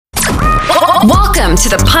Welcome to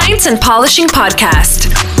the Pints and Polishing Podcast,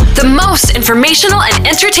 the most informational and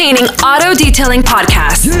entertaining auto detailing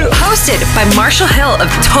podcast, hosted by Marshall Hill of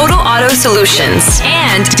Total Auto Solutions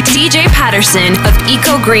and DJ Patterson of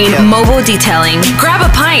Eco Green Mobile Detailing. Grab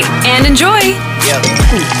a pint and enjoy.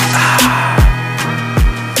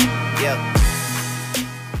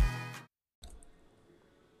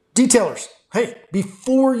 Detailers, hey,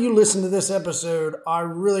 before you listen to this episode, I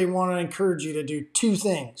really want to encourage you to do two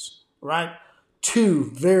things, right?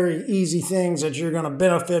 Two very easy things that you're going to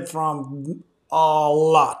benefit from a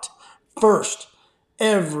lot. First,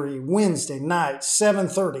 every Wednesday night,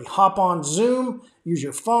 7:30, hop on Zoom, use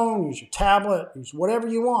your phone, use your tablet, use whatever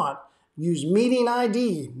you want. Use meeting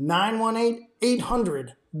ID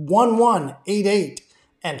 918-800-1188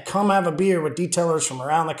 and come have a beer with detailers from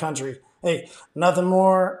around the country. Hey, nothing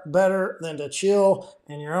more better than to chill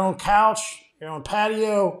in your own couch, your own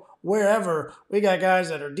patio, wherever. We got guys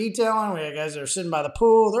that are detailing. We got guys that are sitting by the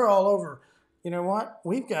pool. They're all over. You know what?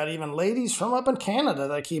 We've got even ladies from up in Canada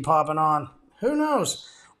that keep hopping on. Who knows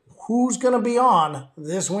who's going to be on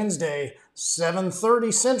this Wednesday,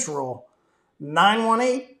 7:30 Central.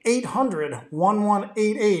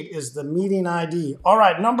 918-800-1188 is the meeting ID. All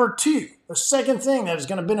right, number two, the second thing that is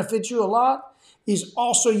going to benefit you a lot is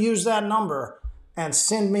also use that number and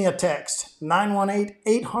send me a text,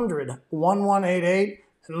 918-800-1188,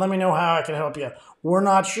 and let me know how I can help you. We're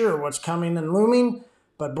not sure what's coming and looming,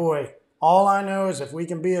 but boy, all I know is if we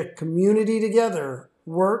can be a community together,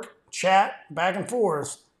 work, chat, back and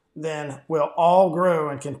forth, then we'll all grow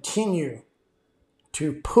and continue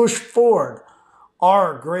to push forward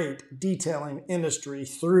our great detailing industry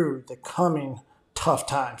through the coming tough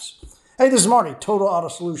times. Hey, this is Marty, Total Auto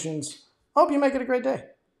Solutions. Hope you make it a great day.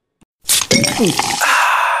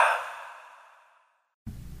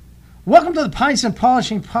 Welcome to the Pints and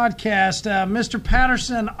Polishing Podcast. Mr.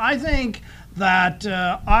 Patterson, I think that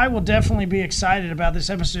I will definitely be excited about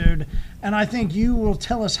this episode, and I think you will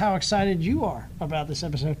tell us how excited you are about this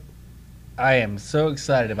episode. I am so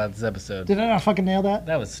excited about this episode. Did I not fucking nail that?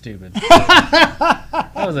 That was stupid.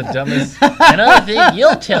 That was the dumbest. And I think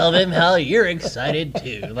you'll tell them how you're excited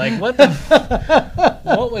too. Like, what the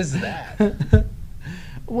what was that?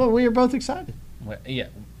 Well, we were both excited. Well, yeah,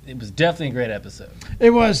 it was definitely a great episode. It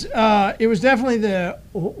was definitely the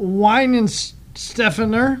wine and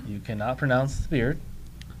Stefaner. You cannot pronounce the beard.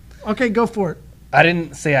 Okay, go for it. I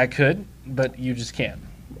didn't say I could, but you just can.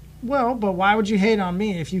 Well, but why would you hate on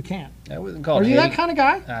me if you can't? I wasn't called Are you hate. that kind of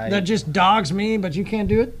guy that just dogs me, but you can't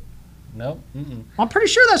do it? Nope. Mm-mm. I'm pretty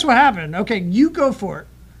sure that's what happened. Okay, you go for it.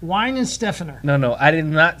 Wine and Stefaner. No, I did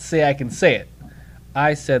not say I can say it.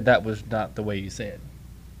 I said that was not the way you say it.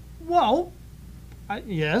 Well,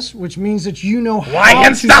 yes, which means that you know how Wine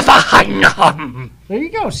and to... Stefaner. There you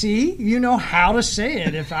go. See, you know how to say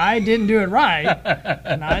it. If I didn't do it right,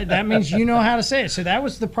 that means you know how to say it. So that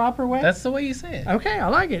was the proper way? That's the way you say it. Okay, I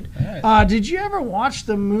like it. Right. Did you ever watch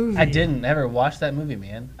the movie? I didn't ever watch that movie,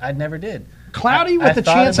 man. I never did. Cloudy with a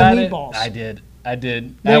Chance of Meatballs. I did.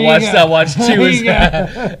 There I you watched go. two as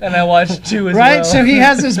and I watched two as right? well. So he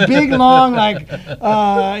has this big long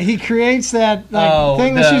he creates that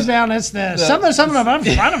thing that shoots down. It's the something of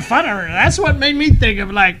funner. That's what made me think of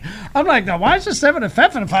I'm like, why is this having a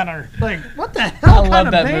funner? Like, what the hell kind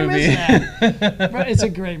of name is that? But it's a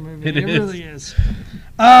great movie. It really is.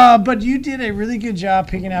 But you did a really good job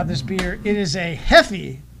picking out this beer. It is a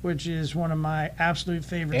Heffy, which is one of my absolute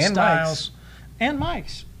favorite styles. And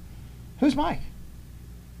Mike's. Who's Mike?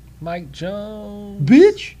 Mike Jones.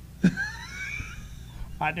 Bitch.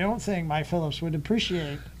 I don't think Mike Phillips would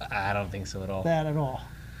appreciate I don't think so at all. that at all.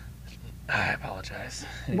 I apologize.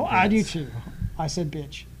 Well, I do too. I said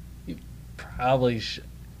bitch. You probably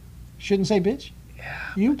Shouldn't say bitch? Yeah.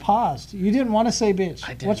 You paused. You didn't want to say bitch. I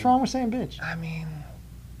didn't. What's wrong with saying bitch? I mean,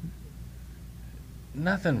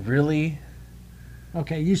 nothing really.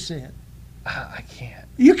 Okay, you say it. I can't.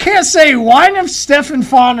 You can't say wine of Stefan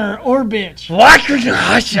Fauner or bitch.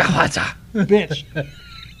 Bitch.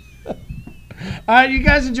 All right, you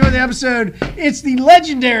guys enjoy the episode. It's the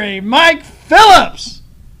legendary Mike Phillips.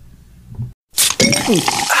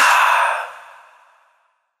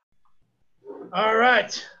 All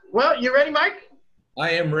right. Well, you ready, Mike?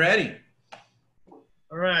 I am ready.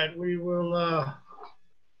 All right, we will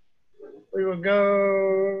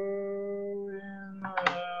go in,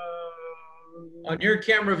 On your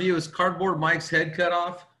camera view, is Cardboard Mike's head cut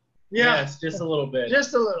off? yeah, Yes, just a little bit.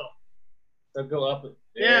 just a little. So go up.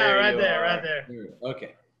 Yeah, right you there, are. right there.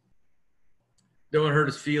 Okay. Don't hurt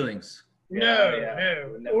his feelings. No, Yeah.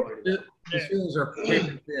 no. Or- His feelings are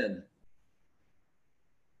paper thin.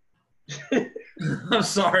 I'm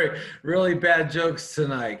sorry. Really bad jokes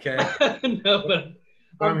tonight, okay? No, but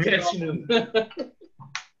I'm catching them.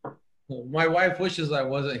 My wife wishes I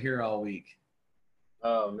wasn't here all week.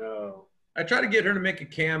 Oh, no. I tried to get her to make a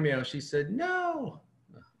cameo. She said, no,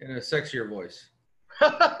 in a sexier voice.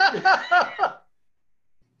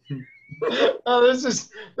 Oh, this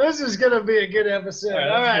is going to be a good episode.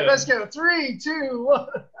 All right, let's go. 3, 2, 1.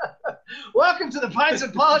 Welcome to the Pints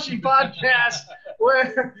and Polishing Podcast,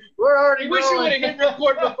 where we're already wish you would have hit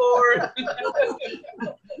record before.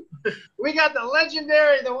 We got the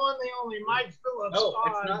legendary, the one, the only, Mike Phillips. Oh,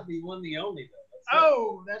 it's not the one, the only, though.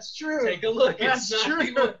 Oh, that's true. Take a look. That's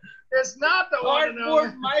true. It's not the one and only.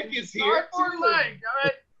 Cardboard Mike is here. Cardboard Mike. All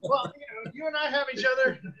right. Well, you and I have each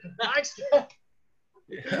other. Mike's got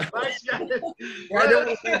it. Well, I don't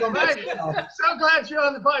want to think of Mike, myself. so glad you're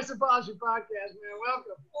on the Pints and Polishing Podcast, man.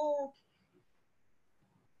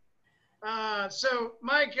 Welcome. So,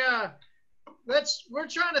 Mike, we're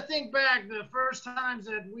trying to think back the first times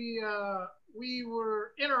that we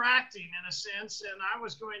were interacting in a sense, and I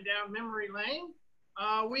was going down memory lane.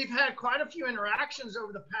 We've had quite a few interactions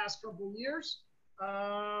over the past couple of years.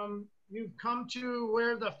 You've come to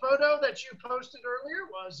where the photo that you posted earlier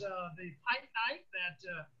was the pipe night that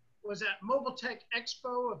was at Mobile Tech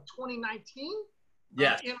Expo of 2019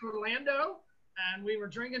 in Orlando. And we were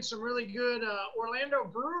drinking some really good Orlando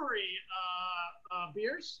Brewery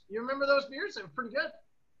beers. You remember those beers? They were pretty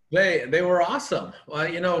good. They were awesome.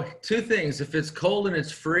 Well, two things. If it's cold and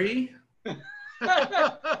it's free,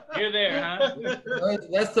 You're there, huh?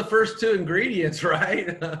 that's the first two ingredients,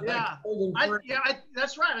 right? Yeah.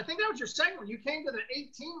 That's right. I think that was your second one. You came to the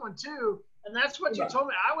 18 one too, and that's what you told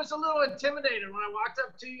me. I was a little intimidated when I walked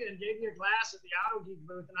up to you and gave you a glass at the Auto Geek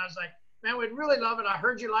booth, and I was like, man, we'd really love it. I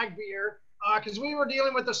heard you like beer, because we were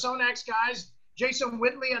dealing with the Sonax guys, Jason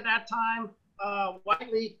Whitley at that time,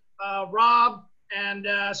 Whiteley, Rob. And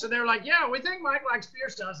so they're like, yeah, we think Mike likes beer.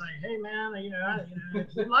 So I was like, hey, man,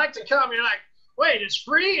 if you'd like to come, you're like, wait, it's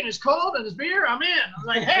free and it's cold and it's beer? I'm in. I was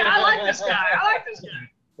like, hey, I like this guy.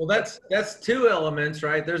 Well, that's two elements,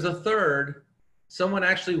 right? There's a third. Someone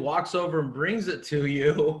actually walks over and brings it to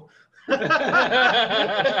you. That's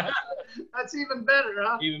even better,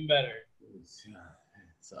 huh? Even better.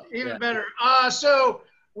 Even better. So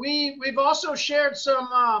we've also shared some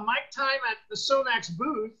mic time at the Sonax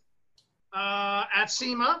booth. At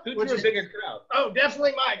SEMA. Who drew a bigger crowd? Oh,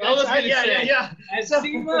 definitely Mike. Yeah. At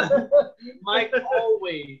SEMA, Mike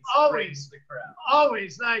always brings the crowd.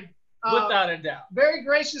 Always, like without a doubt. Very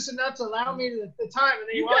gracious enough to allow me the time, and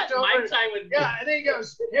then he walked over. Mic time with and then he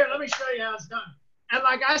goes, "Here, let me show you how it's done." And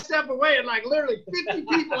like I step away, and like literally 50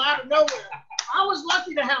 people out of nowhere. I was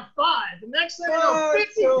lucky to have 5. The next thing you know,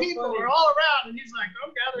 50 people were all around, and he's like,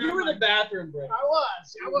 "Don't gather." You were the bathroom break. I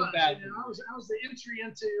was. I was the entry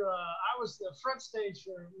into. I was the front stage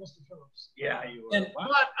for Mr. Phillips. Yeah, you were.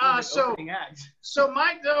 But so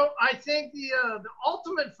Mike, though, I think the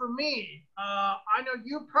ultimate for me, I know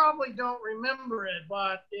you probably don't remember it,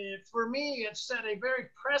 but for me, it set a very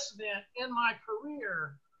precedent in my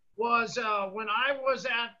career. Was when I was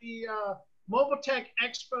at the Mobile Tech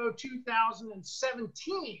Expo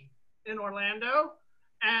 2017 in Orlando.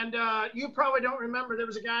 And you probably don't remember, there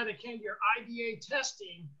was a guy that came to your IDA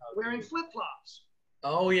testing wearing flip-flops.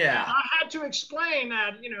 Oh, yeah. And I had to explain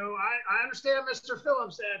that, I understand, Mr.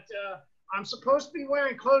 Phillips, that I'm supposed to be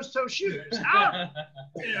wearing closed-toe shoes.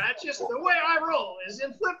 That's just the way I roll, is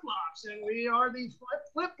in flip-flops. And we are the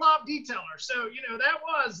flip-flop detailer. So, that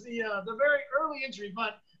was the very early entry.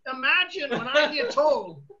 But imagine when I get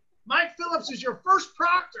told, Mike Phillips is your first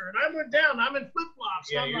proctor, and I went down, I'm in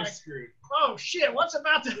flip-flops. Yeah, I'm you're like, screwed. Oh, shit, what's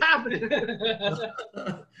about to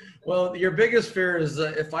happen? Well, your biggest fear is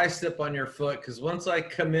if I step on your foot, because once I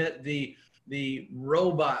commit the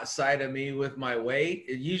robot side of me with my weight,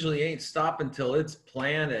 it usually ain't stopping until it's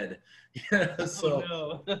planted.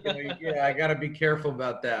 So, I got to be careful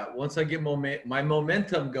about that. Once I get my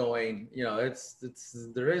momentum going,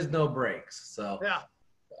 there is no brakes. So yeah.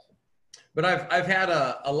 But I've had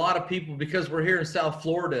a lot of people, because we're here in South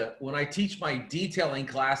Florida, when I teach my detailing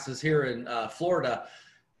classes here in Florida,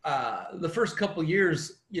 the first couple of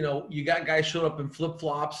years, you got guys showing up in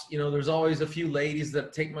flip-flops. There's always a few ladies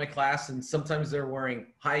that take my class, and sometimes they're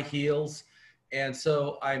wearing high heels. And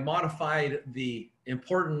so I modified the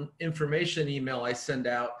important information email I send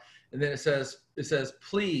out, and then it says,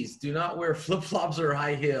 please do not wear flip-flops or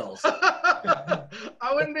high heels.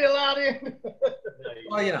 I wouldn't be allowed in.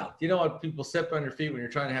 Well, you don't want people step on your feet when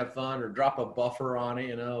you're trying to have fun, or drop a buffer on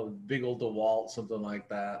it, big old DeWalt, something like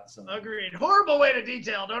that. So. Agreed. Horrible way to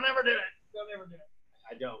detail. Don't ever do it.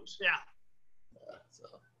 I don't. Yeah.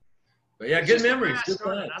 But yeah, good memories. Good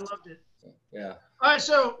I times. loved it. Yeah. All right.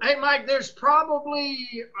 So, hey, Mike, there's probably,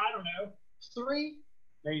 I don't know, 3,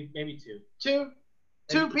 maybe 2.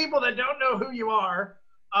 Two people that don't know who you are.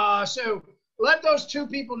 So let those 2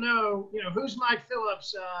 people know, who's Mike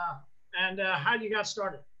Phillips and how you got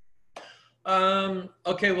started.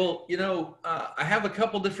 Okay, well, I have a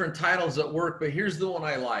couple different titles at work, but here's the one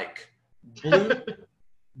I like.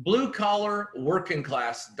 Blue collar working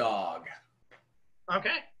class dog.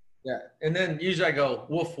 Okay. Yeah. And then usually I go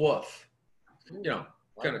woof woof. Kind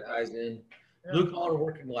of ties in. Yeah. Blue collar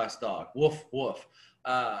working class dog. Woof woof.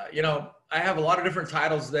 I have a lot of different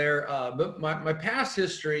titles there, but my past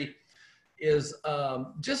history is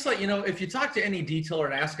just like, if you talk to any detailer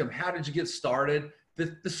and ask them, how did you get started?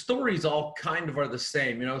 The stories all kind of are the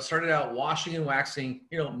same. Started out washing and waxing,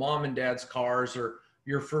 mom and dad's cars or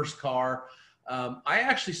your first car. I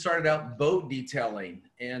actually started out boat detailing,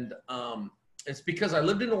 and it's because I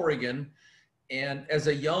lived in Oregon, and as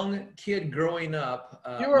a young kid growing up,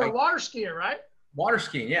 you were a water skier, right? Water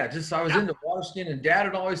skiing, yeah. I was into water skiing, and Dad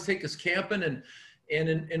would always take us camping. And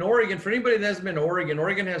in Oregon, for anybody that hasn't been to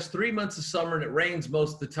Oregon has 3 months of summer, and it rains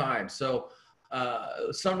most of the time. So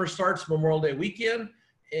summer starts Memorial Day weekend,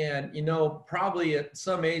 and probably at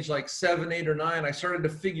some age, like 7, 8, or 9, I started to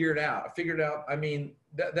figure it out. I mean,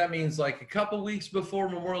 that means like a couple weeks before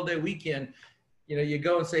Memorial Day weekend, you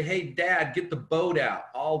go and say, hey, Dad, get the boat out.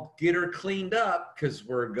 I'll get her cleaned up because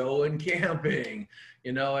we're going camping,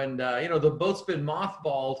 and the boat's been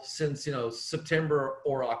mothballed since, September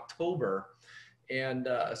or October. And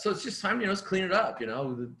so it's just time, let's clean it up,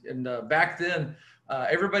 and back then,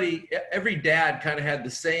 every dad kind of had the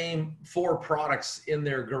same 4 products in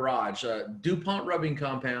their garage: DuPont rubbing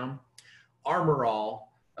compound, Armor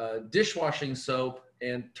All, dishwashing soap,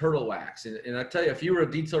 and turtle wax. And I tell you, if you were a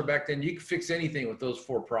detailer back then, you could fix anything with those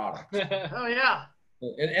 4 products. Oh yeah.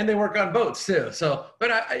 And they work on boats too. So,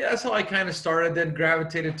 but that's how I kind of started, then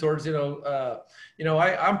gravitated towards,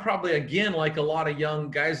 I'm probably, again, like a lot of young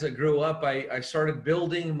guys that grew up, I started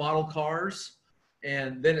building model cars.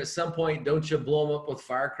 And then at some point, don't you blow them up with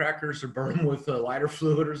firecrackers or burn them with a lighter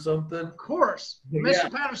fluid or something? Of course. Yeah.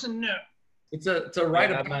 Mr. Patterson, no. It's a rite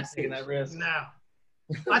of passage. I'm not taking that risk. No.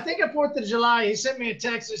 I think at 4th of July, he sent me a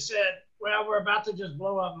text that said, well, we're about to just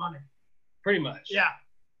blow up money. Pretty much. Yeah.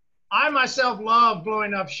 I myself love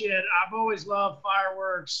blowing up shit. I've always loved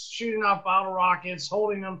fireworks, shooting off bottle rockets,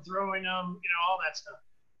 holding them, throwing them, all that stuff.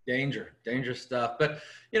 Dangerous stuff. But,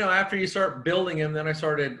 after you start building them, then I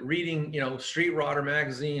started reading, Street Rodder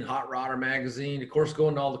magazine, Hot Rodder magazine, of course,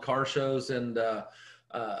 going to all the car shows, and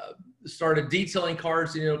started detailing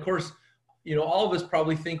cars. Of course, all of us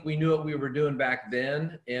probably think we knew what we were doing back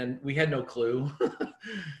then, and we had no clue.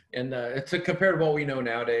 And it's compared to what we know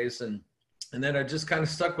nowadays. And then it just kind of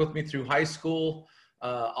stuck with me through high school,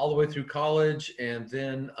 all the way through college. And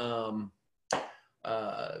then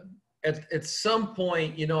at some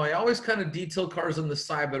point, I always kind of detailed cars on the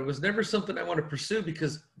side, but it was never something I wanted to pursue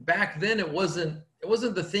because back then it wasn't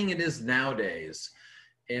the thing it is nowadays.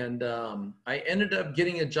 And I ended up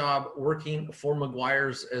getting a job working for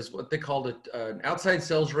Meguiar's as what they called it, an outside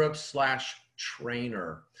sales rep /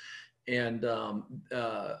 trainer. And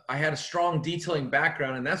I had a strong detailing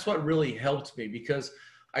background, and that's what really helped me because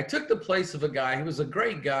I took the place of a guy. He was a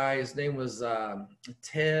great guy. His name was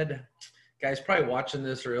Ted. Guy's probably watching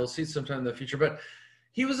this, or he'll see sometime in the future, but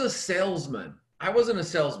he was a salesman. I wasn't a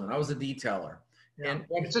salesman. I was a detailer. Yeah. And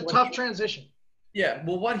it's a tough transition. Yeah.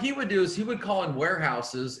 Well, what he would do is he would call in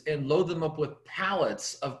warehouses and load them up with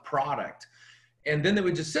pallets of product. And then they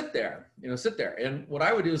would just sit there. And what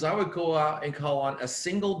I would do is I would go out and call on a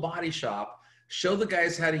single body shop, show the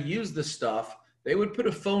guys how to use the stuff. They would put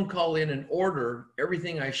a phone call in and order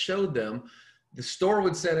everything I showed them. The store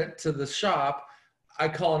would send it to the shop. I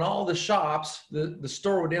call in all the shops, the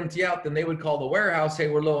store would empty out, then they would call the warehouse, hey,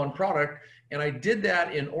 we're low on product. And I did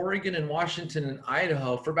that in Oregon and Washington and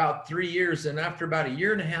Idaho for about 3 years. And after about 1.5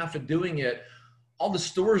 years of doing it, all the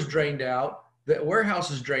stores drained out, the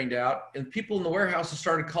warehouses drained out, and people in the warehouses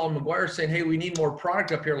started calling Meguiar saying, hey, we need more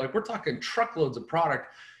product up here. Like, we're talking truckloads of product.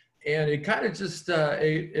 And it kind of just,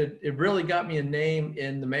 it really got me a name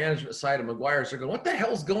in the management side of Meguiar's. They're going, what the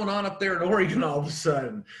hell's going on up there in Oregon all of a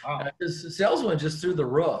sudden? Wow. This sales went just through the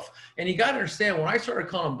roof. And you got to understand, when I started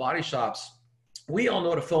calling body shops, we all know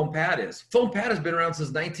what a foam pad is. Foam pad has been around since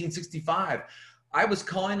 1965. I was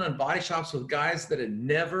calling on body shops with guys that had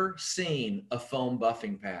never seen a foam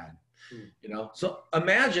buffing pad. So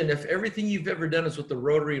imagine if everything you've ever done is with the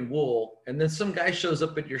rotary and wool, and then some guy shows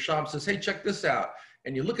up at your shop and says, hey, check this out.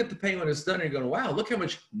 And you look at the paint when it's done and you're going, wow, look how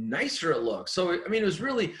much nicer it looks. So, I mean, it was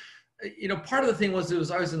really, you know, part of the thing was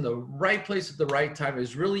I was in the right place at the right time. It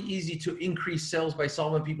was really easy to increase sales by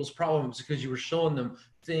solving people's problems because you were showing them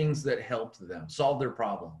things that helped them solve their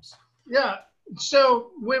problems. Yeah.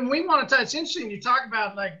 So when we want to, it's interesting. You talk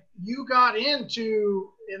about like you got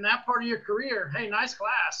into in that part of your career. Hey, nice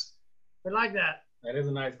class. I like that. That is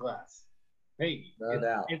a nice glass. Hey,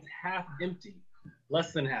 it's half empty,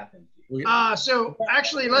 less than half empty. So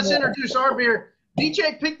actually, let's introduce our beer.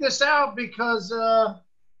 DJ picked this out because I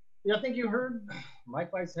think you heard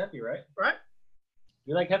Mike likes Hefe, right? Right.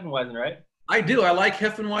 You like Hefeweizen, right? I do. I like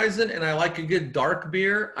Hefeweizen, and I like a good dark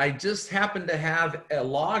beer. I just happen to have a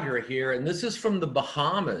lager here, and this is from the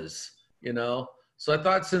Bahamas, you know. So I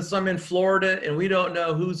thought since I'm in Florida and we don't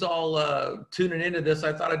know who's all tuning into this,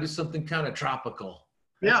 I thought I'd do something kind of tropical.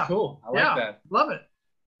 That's cool. I like that. Love it.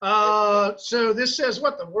 So this says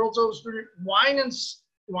what? The world's oldest brewery, wine and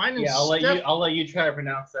yeah, I'll let you try to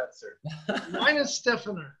pronounce that, sir.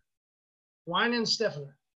 Weihenstephaner.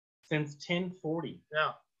 Since 1040.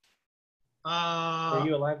 Yeah. Were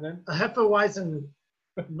you alive then? A Hefeweizen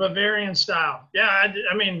Bavarian style. Yeah,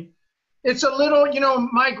 I mean, it's a little, you know,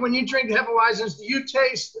 Mike, when you drink Hefeweizens, do you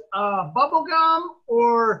taste bubble gum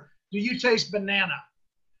or do you taste banana?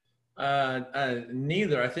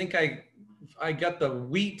 Neither. I think I got the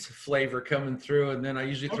wheat flavor coming through, and then I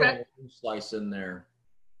usually throw a fruit slice in there.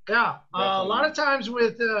 Yeah, a lot of times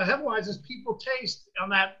with Hefeweizens, people taste on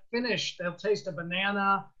that finish. They'll taste a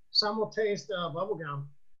banana. Some will taste bubble gum.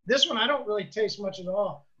 This one I don't really taste much at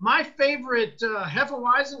all. My favorite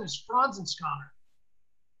Hefeweizen is Franziskaner.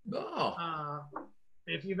 Oh.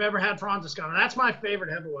 If you've ever had Franziskaner, that's my favorite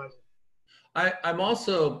Hefeweizen. I'm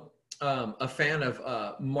also a fan of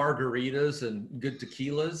margaritas and good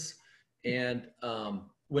tequilas. And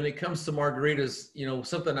when it comes to margaritas, you know,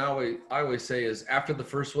 something I always say is after the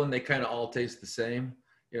first one, they kind of all taste the same.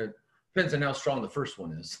 You know, depends on how strong the first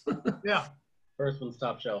one is. Yeah. First one's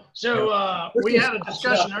top shelf. So we had a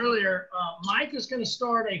discussion earlier. Mike is going to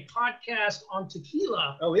start a podcast on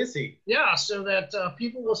tequila. Oh, is he? Yeah, so that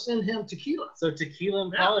people will send him tequila. So tequila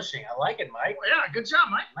and polishing. I like it, Mike. Well, yeah, good job,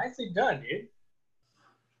 Mike. Nicely done, dude.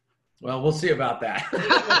 Well, we'll see about that.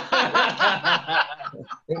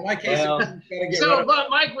 In my case, but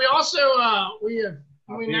Mike, we also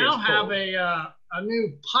we now have a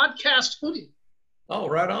new podcast hoodie. Oh,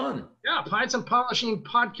 right on. Yeah, Pints and Polishing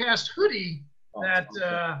podcast hoodie that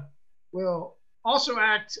will also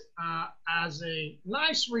act as a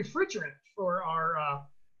nice refrigerant for our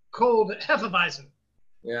cold Hefeweizen.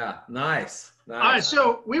 Yeah, nice. All right,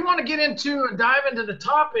 so we want to get into and dive into the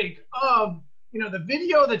topic of, you know, the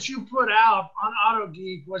video that you put out on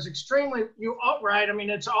AutoGeek was extremely, right? I mean,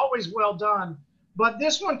 it's always well done, but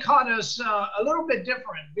this one caught us a little bit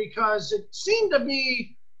different because it seemed to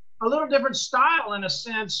be a little different style in a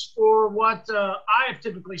sense for what I have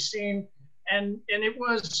typically seen. And it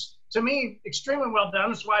was, to me, extremely well done.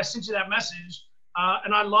 That's why I sent you that message.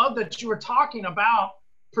 And I love that you were talking about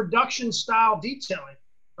production style detailing,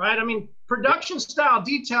 right? I mean, production style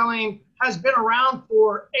detailing has been around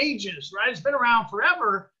for ages, right? It's been around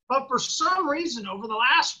forever, but for some reason over the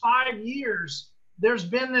last 5 years, there's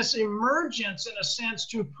been this emergence in a sense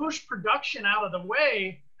to push production out of the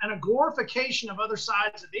way and a glorification of other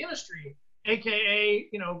sides of the industry, AKA,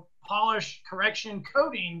 you know, polish, correction,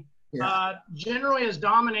 coating, generally has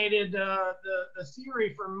dominated the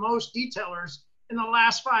theory for most detailers in the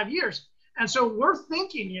last 5 years. And so we're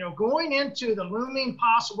thinking, you know, going into the looming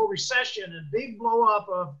possible recession and big blow up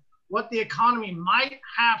of what the economy might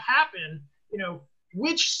have happen, you know,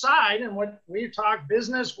 which side, and what we talk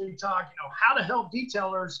business, we talk, you know, how to help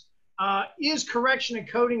detailers, is correction and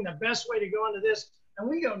coating the best way to go into this? And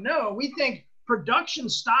we go, no, we think production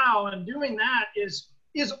style and doing that is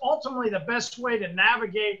ultimately the best way to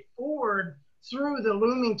navigate forward through the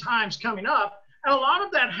looming times coming up. And a lot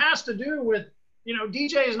of that has to do with, you know,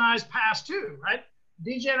 DJ's and I's past too, right?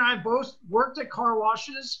 DJ and I both worked at car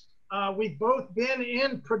washes. We've both been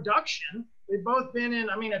in production. We've both been in,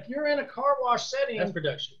 I mean, if you're in a car wash setting. That's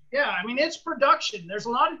production. Yeah, I mean, it's production. There's a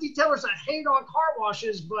lot of detailers that hate on car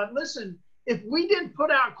washes, but listen, if we didn't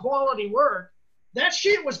put out quality work, that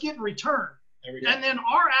shit was getting returned. And then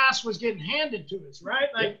our ass was getting handed to us, right?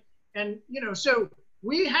 Like, and, you know, so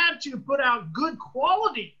we had to put out good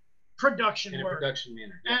quality production in work. A production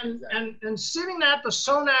manner. And, exactly. and sitting at the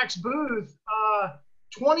Sonax booth,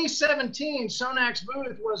 2017 Sonax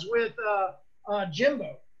booth was with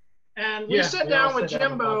Jimbo. And we sat down with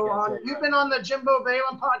Jimbo on, you've been on the Jimbo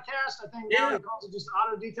Valen podcast. I think now he calls it just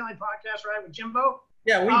Auto Detailing Podcast, right? With Jimbo.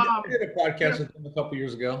 Yeah, we did a podcast with him a couple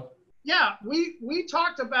years ago. Yeah, we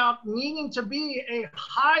talked about needing to be a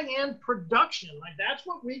high-end production. Like, that's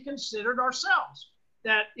what we considered ourselves.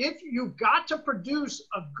 that if you've got to produce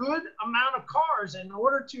a good amount of cars in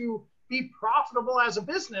order to be profitable as a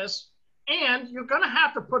business, and you're going to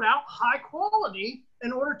have to put out high quality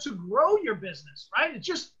in order to grow your business, right? It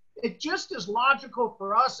just is logical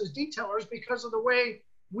for us as detailers because of the way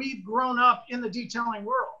we've grown up in the detailing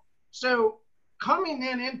world. So coming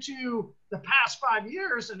into the past 5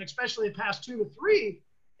 years, and especially the past 2 to 3,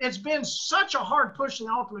 it's been such a hard push in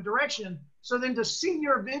the ultimate direction. So then to see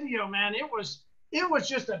your video, man, it was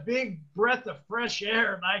just a big breath of fresh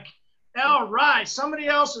air. Like, all right, somebody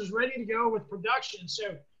else is ready to go with production.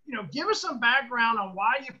 So, give us some background on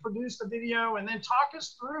why you produced the video, and then talk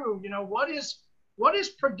us through, what is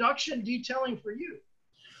production detailing for you?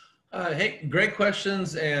 Hey, great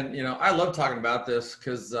questions. And, I love talking about this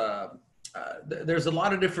because there's a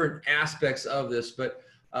lot of different aspects of this, but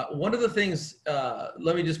one of the things,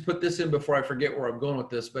 let me just put this in before I forget where I'm going with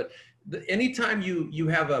this, but anytime you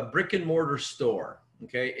have a brick and mortar store,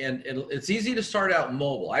 okay, and it's easy to start out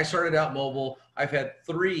mobile. I started out mobile. I've had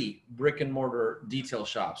 3 brick and mortar detail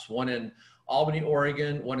shops, one in Albany,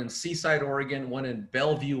 Oregon, one in Seaside, Oregon, one in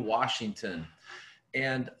Bellevue, Washington.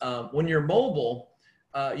 And when you're mobile,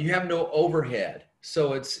 you have no overhead.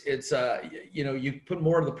 So it's you put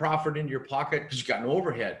more of the profit into your pocket because you got no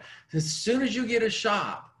overhead. As soon as you get a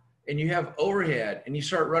shop and you have overhead and you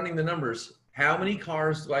start running the numbers, how many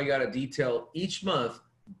cars do I got to detail each month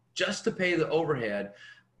just to pay the overhead?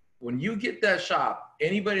 When you get that shop,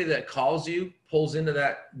 anybody that calls you, pulls into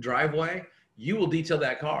that driveway, you will detail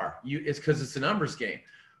that car. It's because it's a numbers game.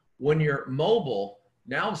 When you're mobile,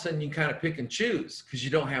 now all of a sudden you kind of pick and choose because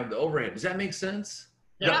you don't have the overhead. Does that make sense?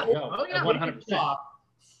 Yeah. Oh, yeah. 100%.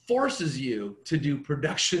 Forces you to do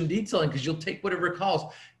production detailing because you'll take whatever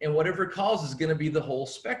calls, and whatever calls is going to be the whole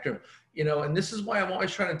spectrum. And this is why I'm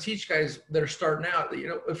always trying to teach guys that are starting out,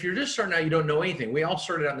 if you're just starting out, you don't know anything. We all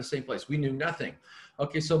started out in the same place. We knew nothing.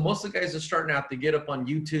 Okay. So most of the guys that are starting out, they get up on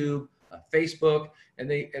YouTube, Facebook, and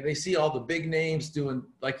they see all the big names doing,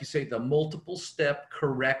 like you say, the multiple step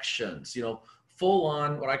corrections, full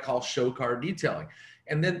on what I call show car detailing.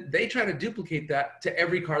 And then they try to duplicate that to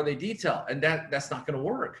every car they detail. And that's not going to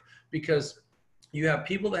work because you have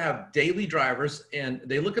people that have daily drivers and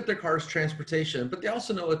they look at their car's transportation, but they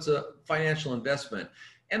also know it's a financial investment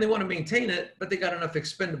and they want to maintain it, but they got enough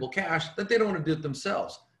expendable cash that they don't want to do it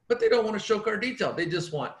themselves. But they don't want to show car detail. They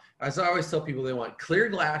just want, as I always tell people, they want clear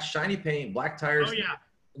glass, shiny paint, black tires. Oh, yeah.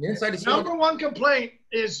 And the inside is number one complaint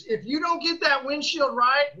is if you don't get that windshield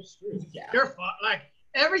right, you're fucked. Like,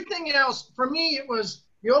 everything else, for me, it was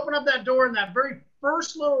you open up that door and that very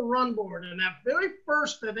first little run board and that very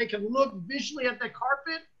first that they can look visually at the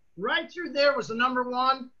carpet, right through there was the number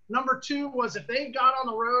one. Number 2 was if they got on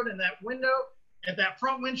the road and that window, if that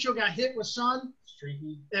front windshield got hit with sun,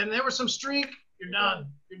 streaky, and there was some streak, you're done.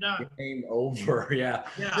 You're done. Game over, yeah.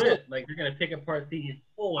 Yeah. Like you're going to pick apart the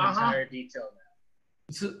whole entire detail now.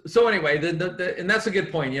 So anyway, and that's a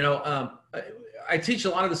good point. I teach a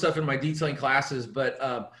lot of the stuff in my detailing classes, but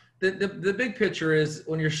the big picture is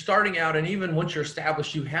when you're starting out and even once you're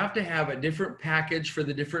established, you have to have a different package for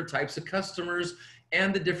the different types of customers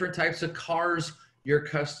and the different types of cars your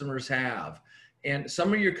customers have. And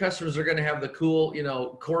some of your customers are going to have the cool,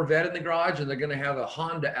 Corvette in the garage, and they're going to have a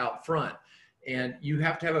Honda out front. And you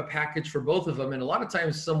have to have a package for both of them. And a lot of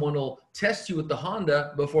times someone will test you with the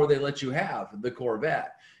Honda before they let you have the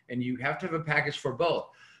Corvette. And you have to have a package for both.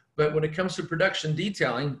 But when it comes to production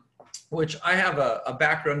detailing, which I have a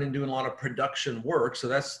background in doing a lot of production work.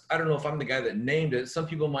 So I don't know if I'm the guy that named it. Some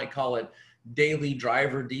people might call it daily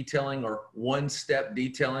driver detailing or one-step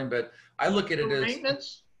detailing, but I look at it as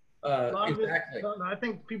maintenance. Exactly. I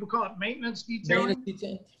think people call it maintenance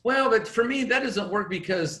detailing. Well, but for me, that doesn't work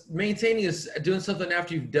because maintaining is doing something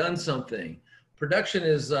after you've done something. Production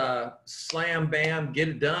is slam, bam, get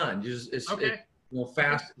it done. It's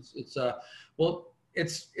fast.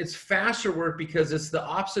 It's faster work because it's the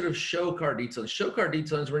opposite of show car detailing. Show car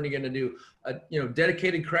detailing is when you're going to do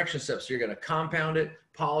dedicated correction steps. So you're going to compound it,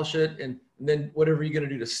 polish it, and then whatever you're going to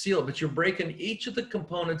do to seal it. But you're breaking each of the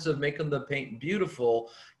components of making the paint beautiful.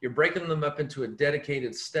 You're breaking them up into a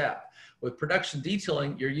dedicated step. With production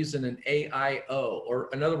detailing, you're using an AIO, or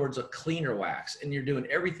in other words, a cleaner wax, and you're doing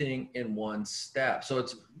everything in one step. So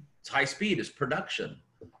it's high speed, it's production.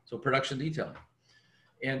 So production detailing.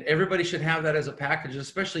 And everybody should have that as a package,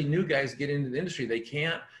 especially new guys get into the industry. They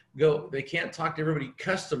can't talk to everybody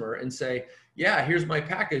customer and say, yeah, here's my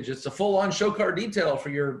package. It's a full on show car detail for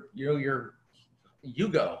your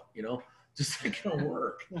Yugo, just not gonna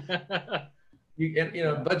work.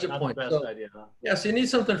 budget Not point. the best idea, huh? Yeah, so you need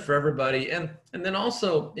something for everybody, and then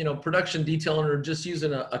also, production detailing, or just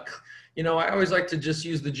using I always like to just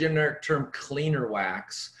use the generic term cleaner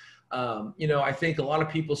wax. I think a lot of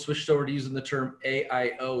people switched over to using the term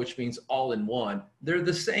AIO, which means all in one. They're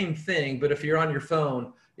the same thing, but if you're on your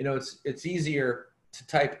phone, it's easier to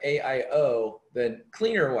type AIO than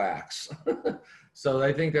cleaner wax. So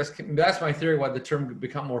I think that's my theory why the term could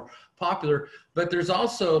become more popular. But there's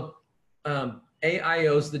also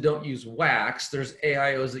AIOs that don't use wax. There's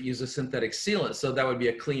AIOs that use a synthetic sealant. So that would be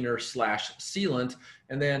a cleaner / sealant.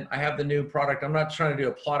 And then I have the new product. I'm not trying to do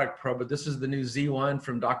a product pro, but this is the new Z1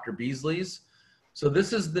 from Dr. Beasley's. So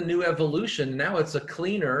this is the new evolution. Now it's a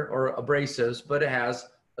cleaner or abrasives, but it has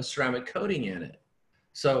a ceramic coating in it.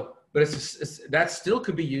 So, but that still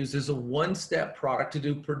could be used as a one-step product to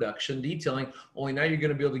do production detailing. Only now you're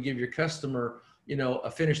going to be able to give your customer,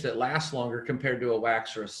 a finish that lasts longer compared to a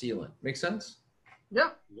wax or a sealant. Make sense?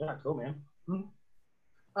 Yeah. Yeah, cool, man.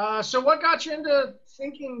 So what got you into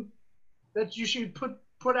thinking that you should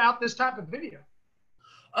put out this type of video?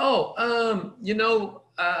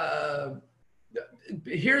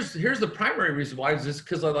 Here's the primary reason why is this,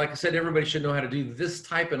 because like I said, everybody should know how to do this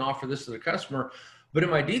type and offer this to the customer. But in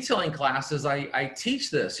my detailing classes, I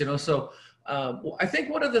teach this, so I think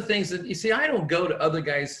one of the things that, you see, I don't go to other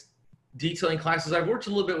guys' detailing classes. I've worked a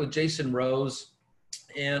little bit with Jason Rose,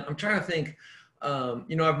 and I'm trying to think, I've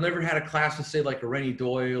never had a class with, say, like a Rennie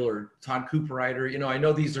Doyle or Todd Cooperrider. I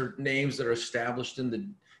know these are names that are established in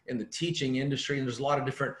the teaching industry, and there's a lot of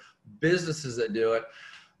different businesses that do it.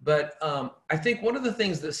 But I think one of the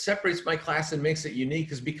things that separates my class and makes it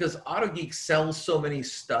unique is because AutoGeek sells so much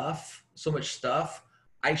stuff,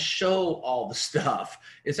 I show all the stuff.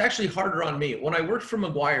 It's actually harder on me. When I worked for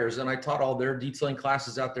Meguiar's and I taught all their detailing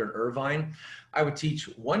classes out there in Irvine, I would teach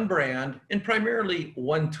one brand and primarily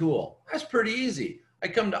one tool. That's pretty easy. I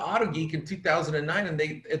come to AutoGeek in 2009 and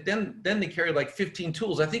then they carry like 15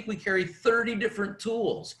 tools. I think we carry 30 different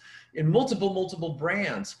tools in multiple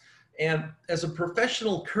brands. And as a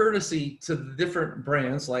professional courtesy to the different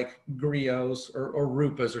brands like Griots or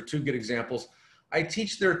Rupas are two good examples, I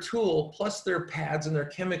teach their tool plus their pads and their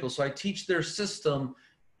chemicals. So I teach their system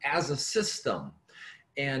as a system.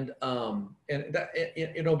 And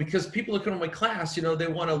that, because people look at my class, they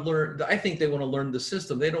want to learn, I think they want to learn the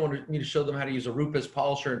system. They don't want me to show them how to use a Rupas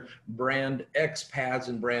polisher and brand X pads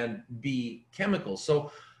and brand B chemicals.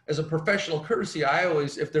 So as a professional courtesy, I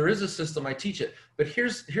always, if there is a system, I teach it. But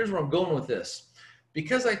here's where I'm going with this.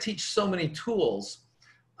 Because I teach so many tools,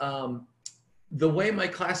 the way my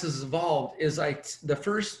classes evolved is the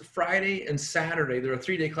first Friday and Saturday, they're a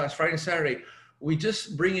 3-day class, Friday and Saturday, we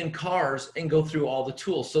just bring in cars and go through all the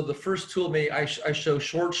tools. So the first tool I show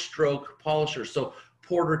short stroke polishers. So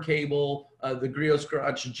Porter Cable, the Griots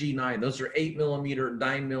Garage G9, those are 8mm,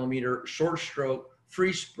 9mm, short stroke,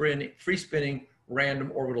 free spinning,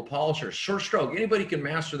 random orbital polishers. Short stroke, anybody can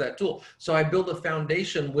master that tool. So I build a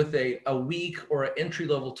foundation with a weak or an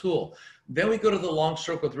entry-level tool. Then we go to the long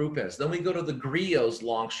stroke with Rupas. Then we go to the Griots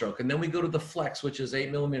long stroke. And then we go to the Flex, which is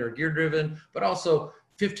 8mm gear driven, but also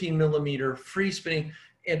 15mm free spinning.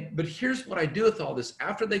 But here's what I do with all this.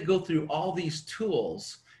 After they go through all these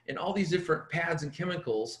tools and all these different pads and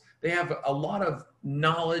chemicals, they have a lot of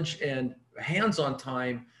knowledge and hands-on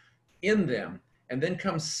time in them. And then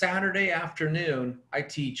come Saturday afternoon, I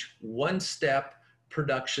teach one-step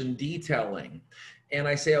production detailing. And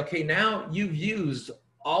I say, okay, now you've used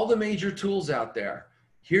all the major tools out there.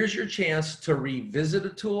 Here's your chance to revisit a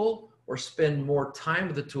tool or spend more time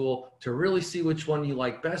with the tool to really see which one you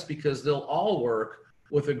like best, because they'll all work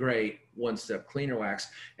with a great one-step cleaner wax.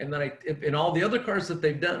 And then and all the other cards that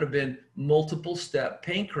they've done have been multiple step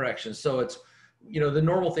paint corrections. So it's, the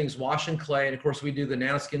normal things, wash and clay. And of course we do the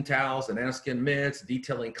nanoskin towels, the nanoskin mitts,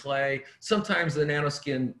 detailing clay. Sometimes the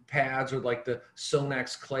nanoskin pads are like the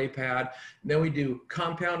Sonax clay pad. And then we do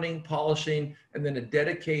compounding, polishing, and then a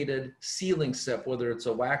dedicated sealing step, whether it's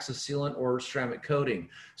a wax, a sealant, or ceramic coating.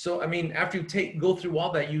 So, I mean, after you go through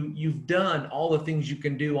all that, you've done all the things you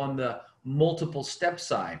can do on the multiple step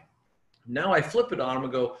side. Now I flip it on him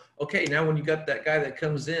and go, okay, now when you got that guy that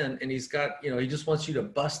comes in and he's got, he just wants you to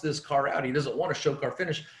bust this car out. He doesn't want to show car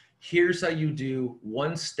finish. Here's how you do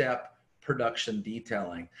one-step production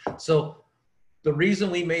detailing. So the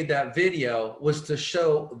reason we made that video was to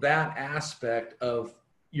show that aspect of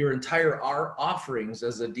your entire offerings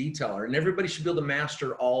as a detailer. And everybody should be able to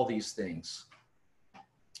master all these things.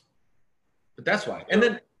 But that's why. And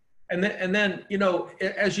then,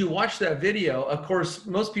 as you watch that video, of course,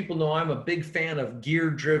 most people know I'm a big fan of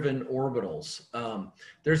gear-driven orbitals.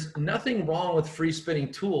 There's nothing wrong with free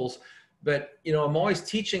spinning tools, But, you know, I'm always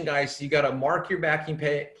teaching guys, you got to mark your backing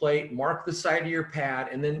plate, mark the side of your pad,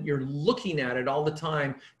 and then you're looking at it all the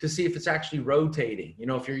time to see if it's actually rotating. You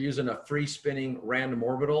know, if you're using a free spinning random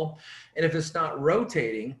orbital, and if it's not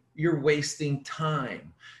rotating, you're wasting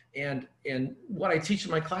time. And what I teach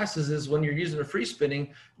in my classes is when you're using a free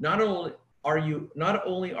spinning, not only are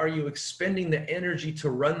you expending the energy to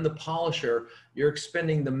run the polisher, you're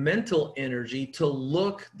expending the mental energy to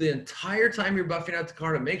look the entire time you're buffing out the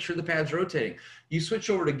car to make sure the pad's rotating. You switch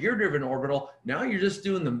over to gear driven orbital, now you're just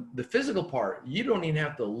doing the physical part. You don't even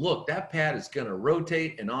have to look. That pad is going to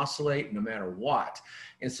rotate and oscillate no matter what.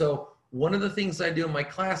 And so one of the things I do in my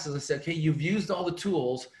class is I said, okay, you've used all the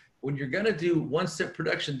tools. When you're going to do one-step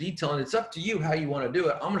production detail, and it's up to you how you want to do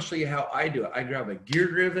it, I'm going to show you how I do it. I grab a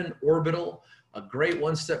gear-driven orbital, a great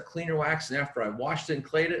one-step cleaner wax, and after I washed it and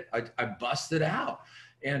clayed it, I bust it out.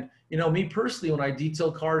 And, you know, me personally, when I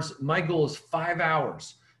detail cars, my goal is 5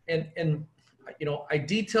 hours. And you know, I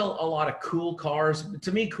detail a lot of cool cars.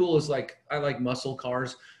 To me, cool is like, I like muscle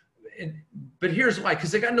cars. But here's why,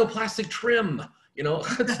 because they got no plastic trim. You know,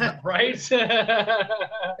 right? They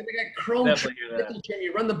got chrome trim,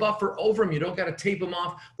 you run the buffer over them. You don't got to tape them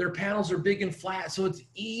off. Their panels are big and flat, so it's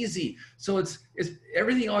easy. So it's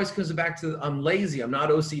everything always comes back to I'm lazy. I'm not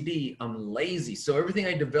OCD. I'm lazy. So everything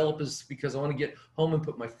I develop is because I want to get home and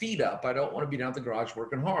put my feet up. I don't want to be down at the garage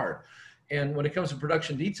working hard. And when it comes to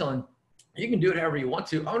production detailing, you can do it however you want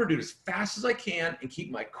to. I want to do it as fast as I can and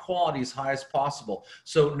keep my quality as high as possible.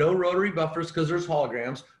 So no rotary buffers because there's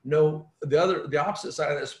holograms. No, the opposite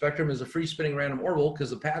side of that spectrum is a free spinning random orbital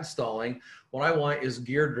because the pad's stalling. What I want is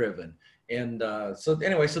gear driven. And so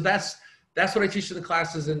anyway, so that's what I teach in the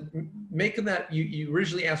classes. And making that, you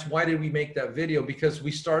originally asked, why did we make that video? Because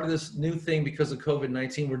we started this new thing because of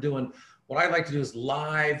COVID-19. We're doing, what I like to do is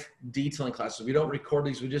live detailing classes. We don't record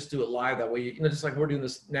these, we just do it live. That way, you know, just like we're doing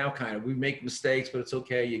this now kind of, we make mistakes, but it's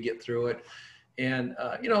okay, you get through it. And,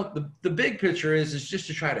 you know, the big picture is just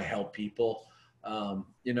to try to help people.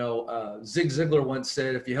 You know, Zig Ziglar once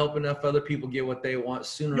said, if you help enough other people get what they want,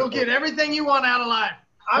 sooner you'll get everything you want out of life.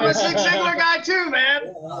 I'm a Zig Ziglar guy too, man.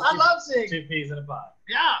 I love Zig. 2 peas in a pod.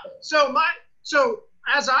 Yeah. So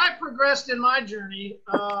as I progressed in my journey,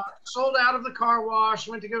 sold out of the car wash,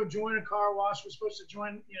 went to go join a car wash, was supposed to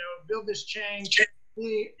join, you know, build this chain.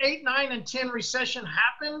 The 8, 9, and 10 recession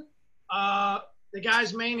happened. The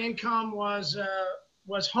guy's main income was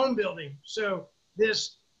home building. So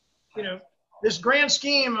this, you know, this grand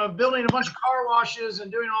scheme of building a bunch of car washes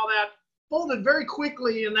and doing all that folded very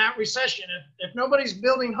quickly in that recession. If nobody's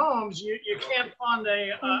building homes, you can't fund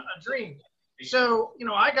a dream. So, you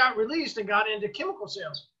know, I got released and got into chemical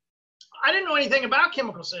sales. I didn't know anything about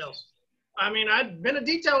chemical sales. I mean, I'd been a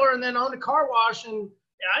detailer and then owned a car wash, and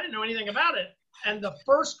I didn't know anything about it. And the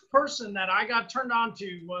first person that I got turned on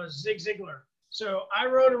to was Zig Ziglar. So I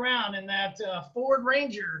rode around in that Ford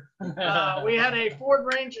Ranger. We had a Ford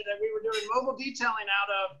Ranger that we were doing mobile detailing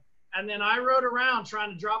out of. And then I rode around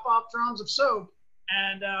trying to drop off drums of soap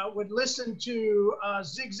and would listen to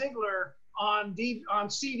Zig Ziglar on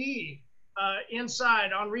CD.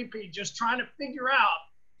 Inside on repeat, just trying to figure out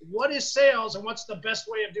what is sales and what's the best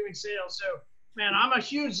way of doing sales. So, man, I'm a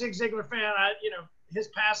huge Zig Ziglar fan. You know, his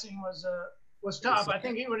passing was tough. I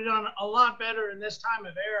think he would have done a lot better in this time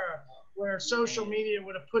of era where social media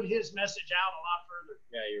would have put his message out a lot further.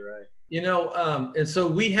 Yeah, you're right. You know, and so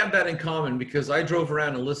we have that in common because I drove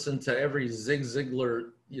around and listened to every Zig Ziglar,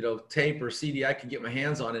 you know, tape or CD I could get my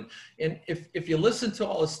hands on. And if you listen to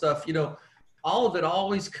all this stuff, you know, all of it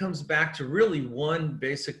always comes back to really one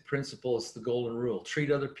basic principle. It's the golden rule.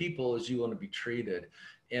 Treat other people as you want to be treated.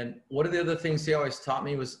 And one of the other things he always taught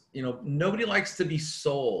me was, you know, nobody likes to be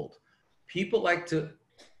sold. People like to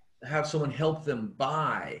have someone help them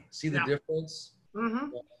buy. See the difference? Mm-hmm.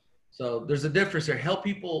 So there's a difference there. Help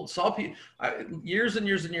people, solve people. Years and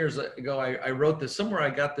years and years ago, I wrote this. Somewhere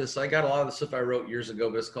I got this. I got a lot of the stuff I wrote years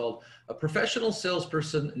ago, but it's called A Professional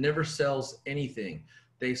Salesperson Never Sells Anything.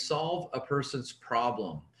 They solve a person's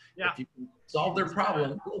problem. Yeah. If you can solve their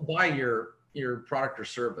problem, they'll buy your product or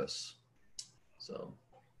service. So.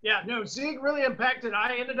 Yeah, no, Zig really impacted.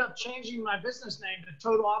 I ended up changing my business name to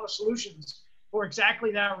Total Auto Solutions for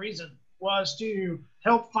exactly that reason, was to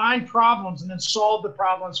help find problems and then solve the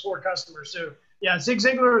problems for customers. So yeah, Zig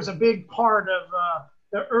Ziglar is a big part of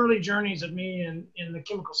the early journeys of me in the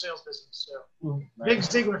chemical sales business. So big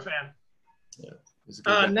Ziglar fan.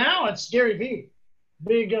 Yeah. Now it's Gary Vee.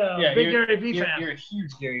 Big Gary Vee fan. You're a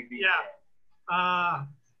huge Gary Vee fan.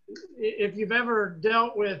 If you've ever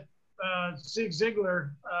dealt with Zig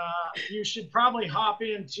Ziglar, you should probably hop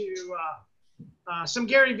into some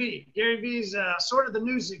Gary Vee. Gary Vee's sort of the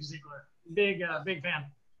new Zig Ziglar. Big fan.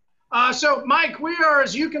 So, Mike, we are,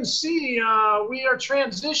 as you can see, we are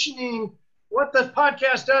transitioning. What the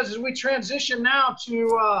podcast does is we transition now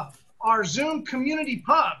to our Zoom community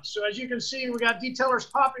pub. So, as you can see, we got detailers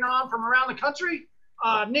popping on from around the country.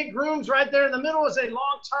 Nick Grooms right there in the middle is a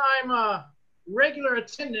longtime regular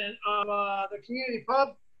attendant of the community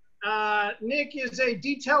pub. Nick is a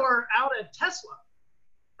detailer out at Tesla,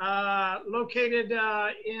 located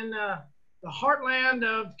in the heartland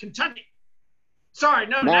of Kentucky. Sorry,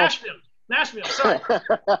 no, Nashville. Nashville, sorry.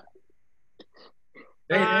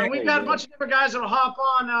 We've got a bunch of different guys that'll hop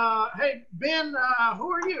on. Hey, Ben,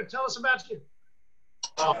 who are you? Tell us about you.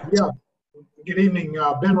 Yeah, good evening.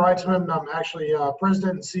 Ben Reitzman. I'm actually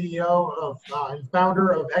president and CEO of and founder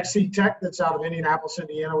of XC Tech that's out of Indianapolis,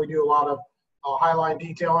 Indiana. We do a lot of highline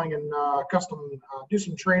detailing and custom, do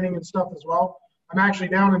some training and stuff as well. I'm actually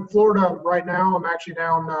down in Florida right now. I'm actually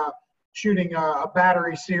down shooting a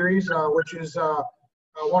battery series, which is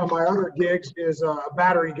one of my other gigs is a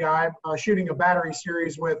battery guy, shooting a battery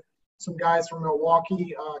series with some guys from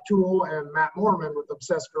Milwaukee, Tool, and Matt Moorman with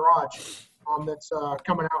Obsessed Garage. That's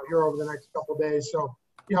coming out here over the next couple of days. So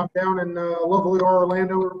yeah, I'm down in lovely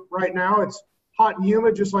Orlando right now. It's hot and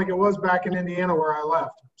humid, just like it was back in Indiana where I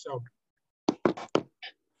left. So.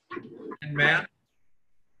 And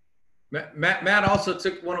Matt also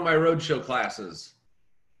took one of my roadshow classes.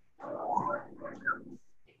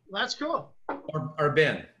 That's cool. Or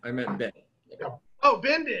Ben. I meant Ben. Oh,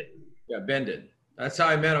 Ben did. Yeah, Ben did. That's how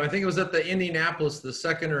I met him. I think it was at the Indianapolis, the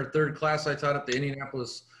second or third class I taught at the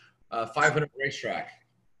Indianapolis 500 racetrack.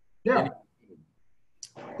 Yeah.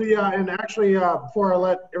 Yeah, and actually, before I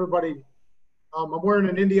let everybody, I'm wearing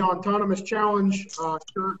an Indy Autonomous Challenge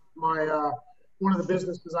shirt. My one of the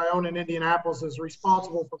businesses I own in Indianapolis is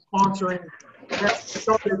responsible for sponsoring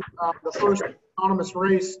the first autonomous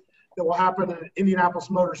race that will happen at Indianapolis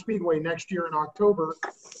Motor Speedway next year in October.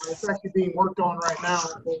 It's actually being worked on right now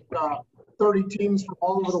with 30 teams from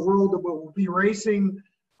all over the world that will be racing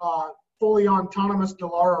fully autonomous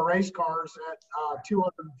Dallara race cars at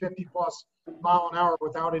 250 plus mile an hour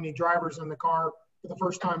without any drivers in the car for the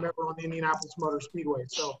first time ever on the Indianapolis Motor Speedway.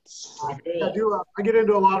 So I get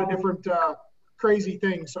into a lot of different crazy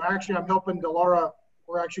things. So actually I'm helping Dallara.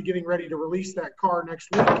 We're actually getting ready to release that car next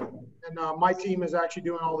week. And my team is actually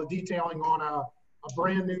doing all the detailing on a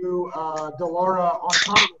brand new Dallara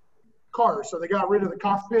autonomous car. So they got rid of the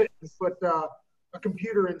cockpit and put a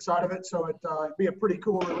computer inside of it. So it'd be a pretty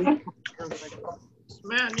cool release.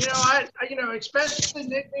 Man, I especially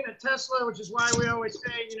Nick being a Tesla, which is why we always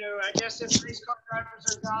say, I guess if race car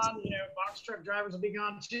drivers are gone, box truck drivers will be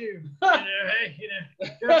gone too. Hey,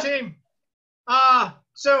 good team.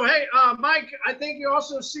 So, hey, Mike, I think you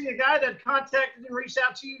also see a guy that contacted and reached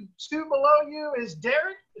out to you. Two below you is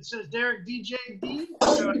Derek. It says Derek DJD.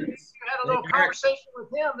 So I think you had a little conversation with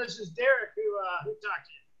him. This is Derek who talked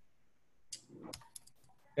to you.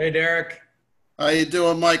 Hey, Derek. How you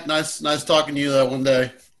doing, Mike? Nice talking to you that one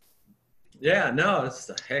day. Yeah, no, it's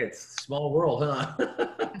a small world, huh?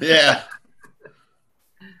 Yeah.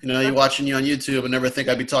 You watching you on YouTube and never think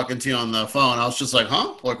I'd be talking to you on the phone. I was just like,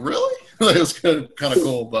 huh? Like, really? It was kind of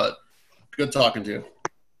cool, but good talking to you.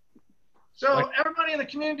 So everybody in the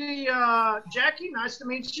community, Jackie, nice to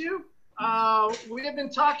meet you. We have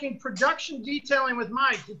been talking production detailing with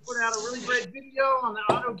Mike. He put out a really great video on the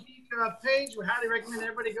Auto Geek page. We highly recommend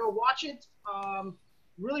everybody go watch it.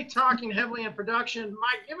 Really talking heavily in production.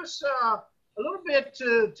 Mike, give us a little bit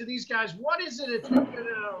to these guys. What is it if you could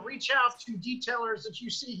reach out to detailers that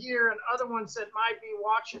you see here and other ones that might be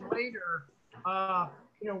watching later?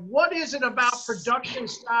 What is it about production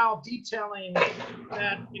style detailing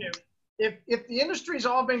that, if the industry's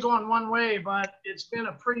all been going one way, but it's been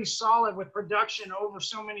a pretty solid with production over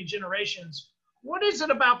so many generations, what is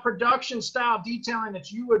it about production style detailing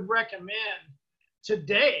that you would recommend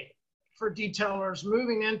today for detailers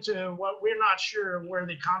moving into what we're not sure where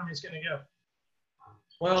the economy is going to go?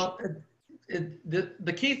 Well,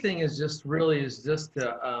 the key thing is just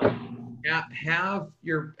to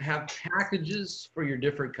have packages for your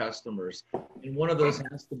different customers, and one of those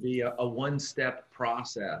has to be a one-step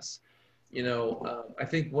process. I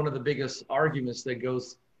think one of the biggest arguments that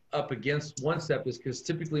goes up against one step is because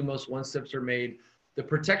typically most one steps are made. The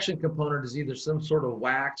protection component is either some sort of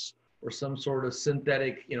wax or some sort of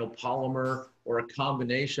synthetic, polymer or a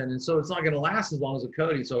combination, and so it's not going to last as long as a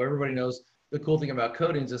coating. So everybody knows the cool thing about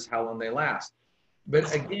coatings is how long they last.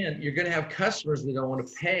 But again, you're going to have customers that don't want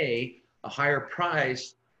to pay a higher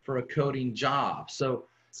price for a coating job. So,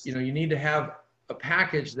 you need to have a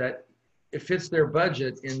package that it fits their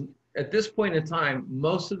budget at this point in time,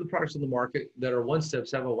 most of the products in the market that are one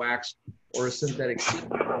steps have a wax or a synthetic seed.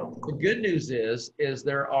 The good news is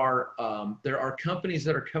there are companies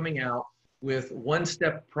that are coming out with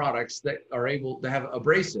one-step products that are able to have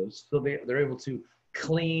abrasives, so they're able to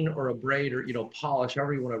clean or abrade or polish,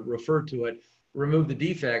 however you want to refer to it, remove the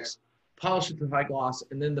defects, polish it to high gloss,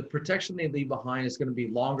 and then the protection they leave behind is going to be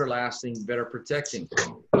longer lasting, better protecting.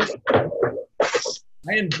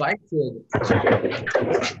 I invited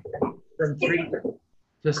from Treatment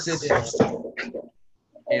to sit in,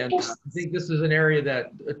 and I think this is an area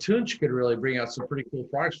that Tunch could really bring out some pretty cool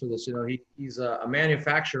products for this. He's a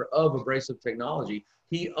manufacturer of abrasive technology.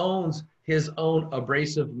 He owns his own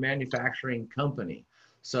abrasive manufacturing company.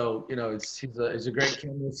 So he's a great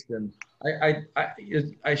chemist, and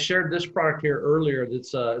I shared this product here earlier.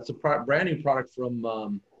 It's a brand new product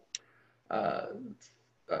from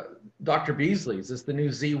Dr. Beasley's. It's the new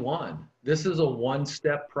Z1. This is a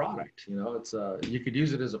one-step product. It's you could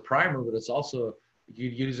use it as a primer, but it's also you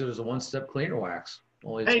could use it as a one-step cleaner wax.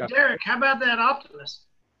 Hey, Derek, how about that Optimus?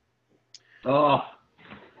 Oh,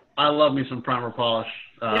 I love me some primer polish.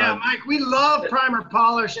 Yeah, Mike, we love primer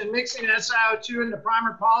polish and mixing SiO2 into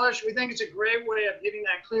primer polish. We think it's a great way of getting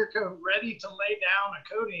that clear coat ready to lay down a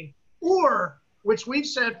coating. Or, which we've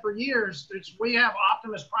said for years, we have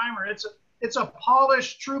Optimus primer. It's a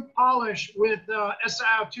polish, true polish with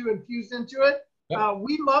SiO2 infused into it.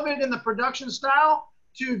 We love it in the production style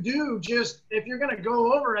to do just, if you're going to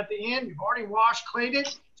go over at the end, you've already washed, clayed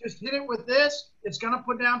it, just hit it with this. It's going to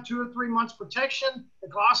put down 2 or 3 months protection. The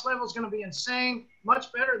gloss level is going to be insane,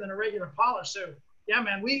 much better than a regular polish. So, yeah,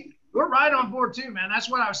 man, we're right on board too, man. That's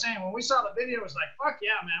what I was saying. When we saw the video, it was like, fuck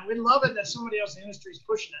yeah, man. We love it that somebody else in the industry is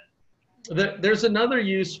pushing it. There's another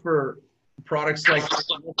use for products like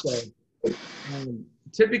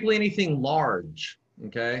typically anything large.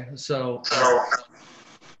 Okay, so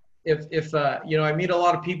if I meet a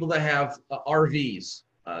lot of people that have RVs.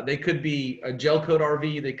 They could be a gel coat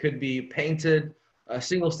RV. They could be painted,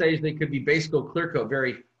 single stage. They could be base coat, clear coat,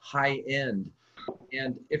 very high end.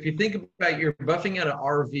 And if you think about you're buffing out an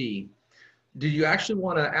RV, do you actually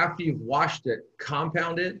want to, after you've washed it,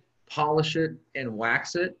 compound it, polish it, and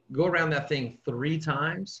wax it? Go around that thing 3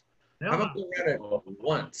 times? How about go around it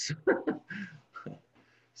once?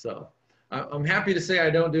 So I'm happy to say I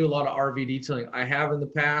don't do a lot of RV detailing. I have in the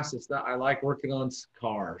past. It's not. I like working on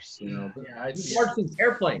cars. Large things,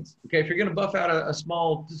 airplanes. Okay, if you're going to buff out a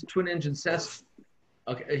small twin-engine Cessna,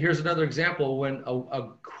 okay. Here's another example when a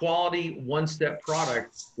quality one-step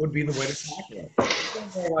product would be the way to tackle it. I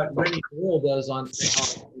don't know what Rennie Doyle does on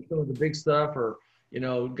some of the big stuff, or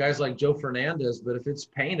guys like Joe Fernandez. But if it's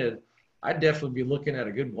painted, I'd definitely be looking at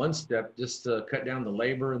a good one-step just to cut down the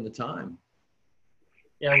labor and the time.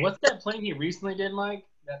 Yeah, what's that plane he recently did, Mike?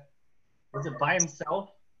 Was it by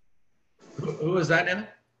himself? Who is that now?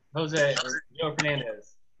 Joe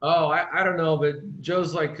Fernandez. Oh, I don't know, but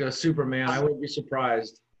Joe's like a Superman. I wouldn't be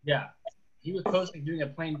surprised. Yeah, he was posting doing a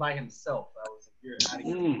plane by himself. I was like, you're out of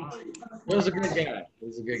here. He was a good guy. He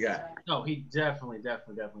was a good guy. No, he definitely is.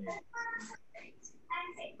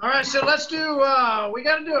 All right, so let's do, we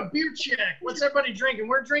got to do a beer check. What's everybody drinking?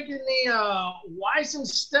 We're drinking the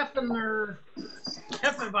Weizenstephaner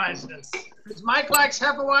Hefeweizen. Because Mike likes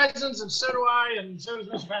Hefeweizens, and so do I, and so does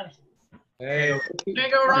Mr. Patterson. Hey.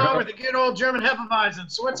 Can't go wrong with a good old German Hefeweizen.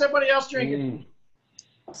 So what's everybody else drinking?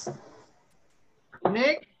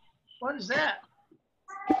 Nick, what is that?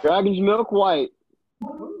 Dragon's Milk White.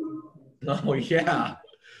 Oh, yeah.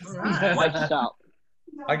 All right. White stout.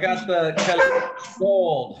 I got the Kelly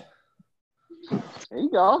Gold. There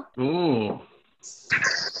you go. Ooh.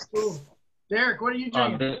 Derek, what are you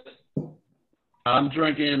drinking? I'm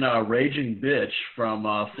drinking Raging Bitch from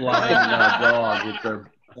Flying Dog.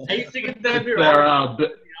 It's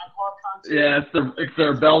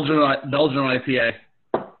their Belgian IPA.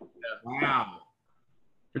 Wow.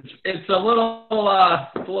 It's a little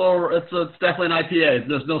it's definitely an IPA.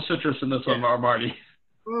 There's no citrus in this one, Marty.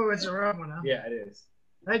 Oh, it's a rough one, huh? Yeah, it is.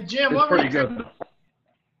 Hey, Jim, it's pretty good.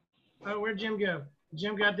 Oh, where'd Jim go?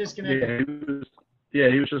 Jim got disconnected. Yeah,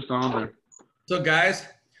 he was just on there. So, guys,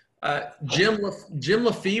 Jim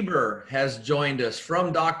Lefebvre has joined us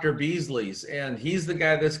from Dr. Beasley's, and he's the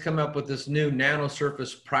guy that's come up with this new nano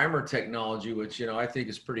surface primer technology, which I think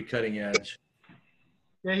is pretty cutting edge.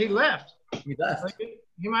 Yeah, he left. He left.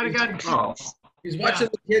 He might have gotten. He's watching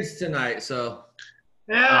the kids tonight, so.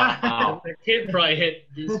 Yeah. The kid probably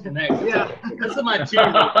hit disconnect. Yeah. That's my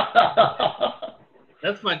 2-year-old.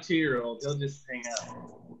 That's my 2-year-old. He'll just hang out.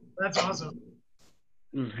 That's awesome.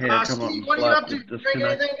 Hey, Steve, what are you up to? Drinking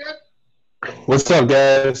anything good? What's up,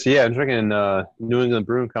 guys? Yeah, I'm drinking New England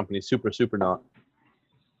Brewing Company Super Not.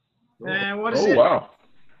 And what is Oh, it? wow.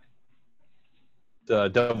 The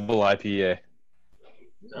double IPA.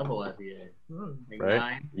 Double IPA. Right?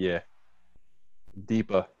 9. Yeah.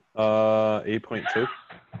 Deepa. 8.2.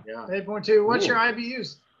 Yeah. 8.2. What's Ooh. your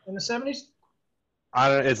IBUs? In the 70s? I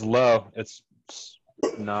don't. It's low. It's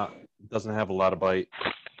not. Doesn't have a lot of bite.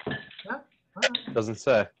 Huh? All right. Doesn't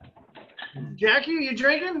say. Jackie, you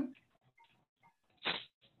drinking?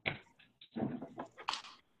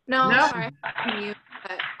 No, No? sorry, I'm mute,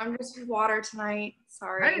 but I'm just with water tonight.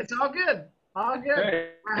 Sorry. Hey, it's all good. All good. Hey.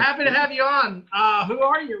 We're happy to have you on. Who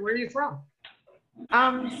are you? Where are you from?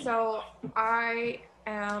 So I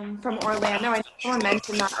am from Orlando. I know someone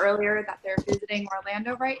mentioned that earlier that they're visiting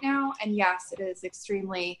Orlando right now, and yes, it is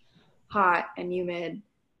extremely hot and humid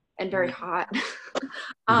and very hot.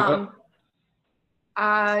 Yeah,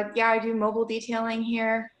 I do mobile detailing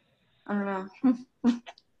here. I don't know.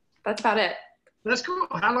 That's about it. That's cool.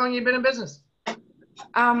 How long have you been in business?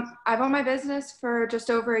 I've owned my business for just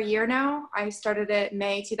over a year now. I started it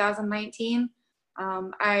May 2019.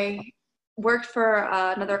 I worked for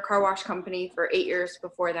another car wash company for 8 years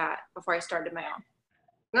before that, before I started my own.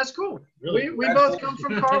 That's cool. Really? We both come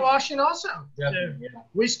from car washing also. Definitely, yeah.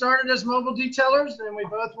 We started as mobile detailers, then we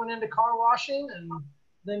both went into car washing, and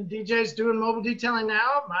then DJ's doing mobile detailing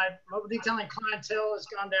now. My mobile detailing clientele has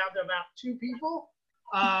gone down to about 2 people.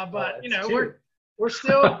 But, you know, we're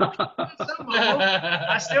still some mobile.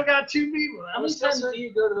 I still got 2 people. How many times do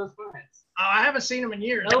you go to those clients? I haven't seen them in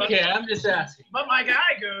years. Okay, I'm just asking. But my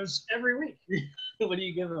guy goes every week. What do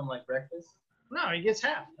you give them, like breakfast? No, he gets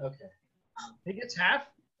half. Okay. He gets half,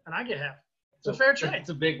 and I get half. It's a fair trade. It's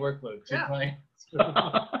a big workload. 2 Yeah. clients.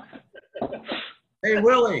 Hey,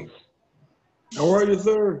 Willie. How are you,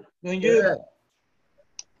 sir? Doing good.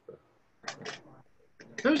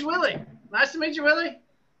 Who's Willie? Nice to meet you, Willie.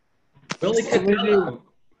 Willie, How are you?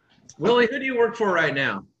 Willie, who do you work for right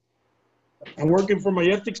now? I'm working for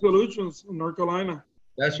Majestic Solutions in North Carolina.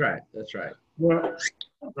 That's right. That's right. Yeah.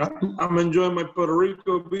 I'm enjoying my Puerto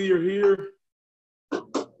Rico beer here.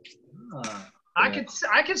 I could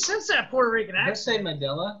sense that Puerto Rican Did I accent. say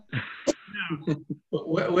Mandela?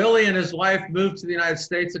 Willie and his wife moved to the United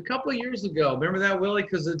States a couple of years ago. Remember that, Willie?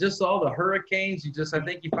 Because of just all the hurricanes, I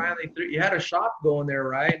think you finally you had a shop going there,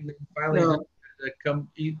 right? And then you finally Yeah. to come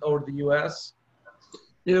eat over to the U.S.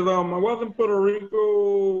 Yeah, I was in Puerto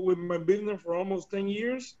Rico with my business for almost 10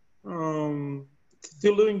 years.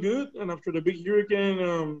 Still doing good. And after the big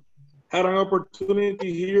hurricane, had an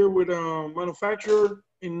opportunity here with a manufacturer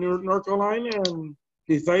in North Carolina and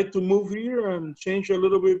decided to move here and change a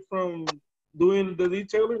little bit from doing the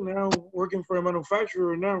detailing, now working for a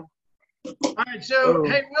manufacturer now. All right, so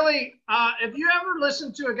hey Willie, have you ever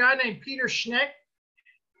listened to a guy named Peter Schneck?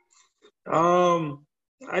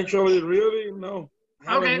 Actually, really, no.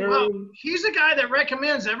 I haven't Okay, heard well, him. he's the guy that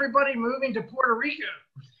recommends everybody moving to Puerto Rico.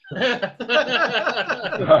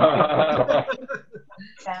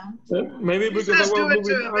 Maybe He because says I do was it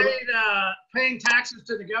to moving out. evade paying taxes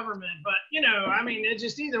to the government, but you know, I mean, it's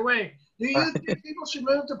just either way. Do you think people should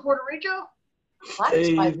move to Puerto Rico?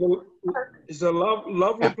 Hey, it's a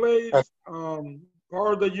lovely place.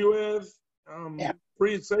 Part of the U.S.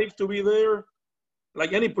 Pretty safe to be there.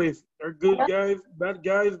 Like any place, they're good guys, bad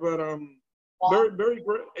guys, but very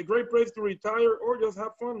great, a great place to retire or just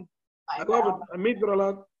have fun. I love it. I miss it a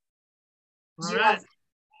lot. All right.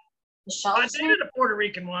 I dated a Puerto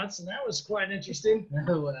Rican once, and that was quite interesting.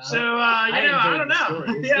 So, I don't know.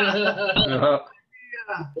 Yeah.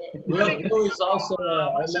 Willie's also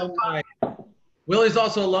alumni. Willie's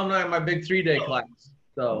also alumni of my big 3-day class.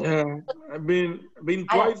 So yeah, I've been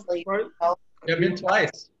twice. I've been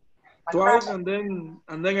twice. Twice, and then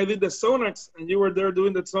I did the Sonax, and you were there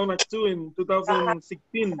doing the Sonax too in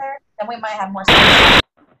 2016. Then we might have more. Is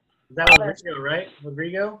that Rodrigo, right?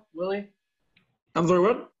 Rodrigo, Willie? I'm sorry,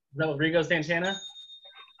 what? Is that Rodrigo Santana?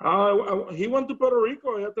 He went to Puerto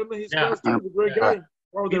Rico. I attended his class. He's a great Yeah. guy.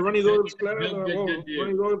 Oh, the Runny Doors class. Good dude.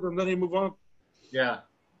 Runny Doors, and then he moved on. Yeah.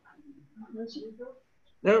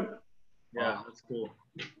 Yep. Yeah, that's cool.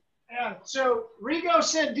 Yeah. So Rigo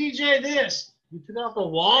sent DJ this. You took it off the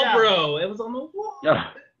wall, Yeah. bro. It was on the wall.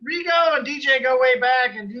 Yeah. Rigo and DJ go way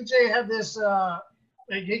back, and DJ had this.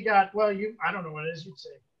 He got I don't know what it is. You'd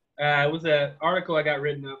say. It was an article I got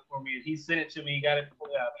written up for me, and he sent it to me. He got it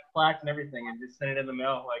plaqued and everything, and just sent it in the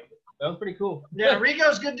mail. Like, that was pretty cool. Yeah,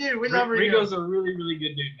 Rigo's a good dude. We love Rigo. Rigo's a really, really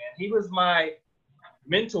good dude, man. He was my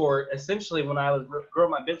mentor, essentially, when I was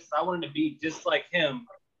growing my business. I wanted to be just like him.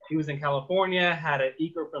 He was in California, had an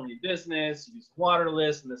eco-friendly business, used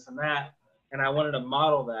waterless and this and that, and I wanted to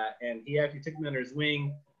model that. And he actually took me under his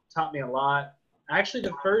wing, taught me a lot. Actually,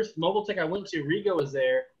 the first mobile tech I went to, Rigo was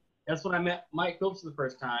there. That's when I met Mike Phillips for the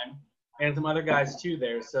first time. and some other guys too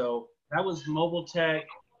there. So that was Mobile Tech.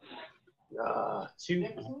 That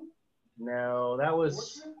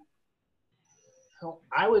was,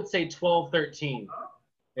 I would say 12, 13.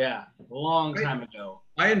 Yeah, a long time ago.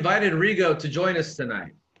 I invited Rigo to join us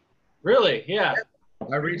tonight. Really? Yeah.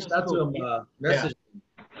 I reached out to him, messaged him.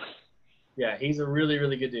 Yeah, he's a really,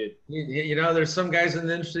 really good dude. You know, there's some guys in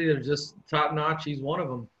the industry that are just top notch. He's one of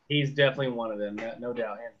them. He's definitely one of them, no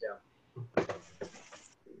doubt, hands down.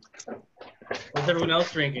 What's everyone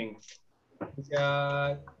else drinking? We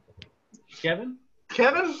got Kevin?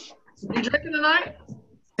 Kevin, you drinking tonight?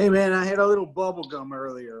 Hey man, I had a little bubble gum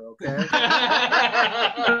earlier, okay?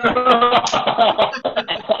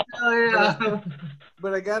 Oh yeah.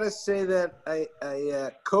 But I gotta say that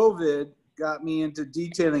COVID got me into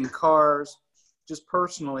detailing cars just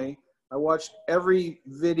personally. I watched every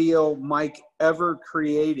video Mike ever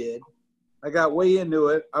created. I got way into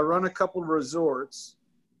it. I run a couple of resorts.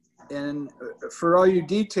 And for all you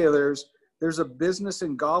detailers, there's a business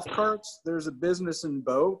in golf carts. There's a business in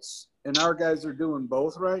boats. And our guys are doing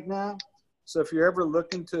both right now. So if you're ever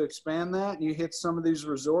looking to expand that and you hit some of these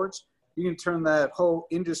resorts, you can turn that whole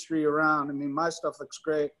industry around. I mean, my stuff looks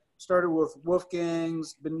great. Started with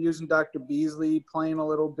Wolfgang's, been using Dr. Beasley, playing a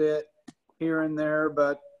little bit here and there.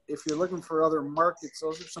 But if you're looking for other markets,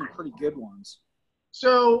 those are some pretty good ones.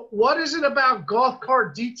 So what is it about golf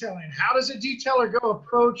cart detailing? How does a detailer go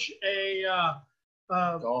approach a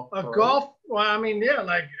golf? Well, I mean, yeah,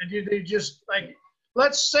 like do they just like,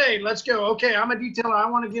 let's go, okay, I'm a detailer. I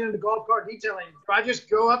want to get into golf cart detailing. If I just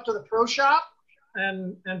go up to the pro shop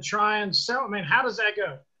and try and sell, I mean, how does that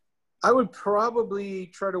go? I would probably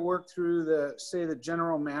try to work through the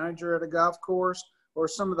general manager at a golf course or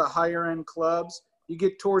some of the higher end clubs. You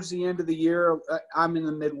get towards the end of the year, I'm in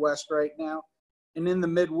the Midwest right now. And in the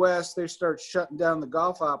Midwest, they start shutting down the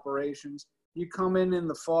golf operations. You come in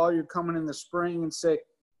the fall, you're coming in the spring and say,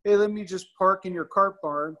 hey, let me just park in your cart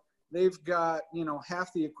barn. They've got,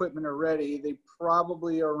 half the equipment already. They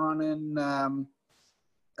probably are running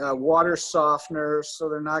water softeners, so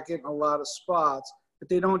they're not getting a lot of spots, but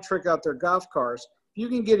they don't trick out their golf cars. If you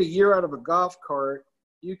can get a year out of a golf cart,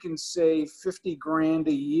 you can save $50,000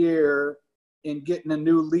 a year in getting a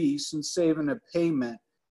new lease and saving a payment.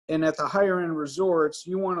 And at the higher end resorts,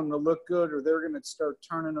 you want them to look good or they're going to start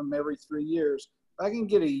turning them every 3 years. If I can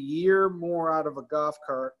get a year more out of a golf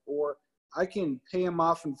cart, or I can pay them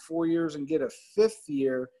off in 4 years and get a 5th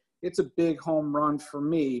year, it's a big home run for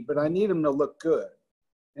me, but I need them to look good.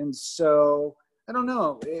 And so, I don't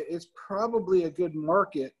know, it's probably a good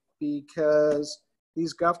market because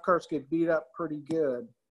these golf carts get beat up pretty good.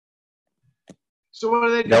 So what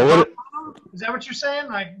do they do? Is that what you're saying?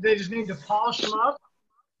 Like they just need to polish them up?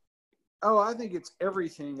 Oh, I think it's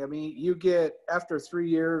everything. I mean, you get, after 3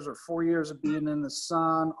 years or 4 years of being in the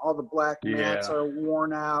sun, all the black mats are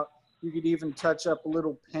worn out. You could even touch up a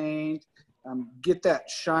little paint, get that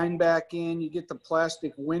shine back in. You get the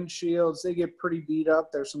plastic windshields. They get pretty beat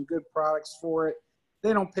up. There's some good products for it.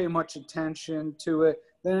 They don't pay much attention to it.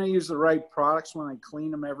 They don't use the right products when I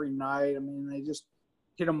clean them every night. I mean, they just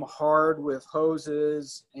hit them hard with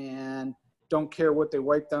hoses and don't care what they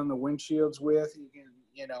wipe down the windshields with. You can,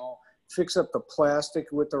 fix up the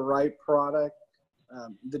plastic with the right product.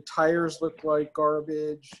 The tires look like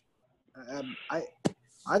garbage.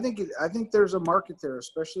 I think there's a market there,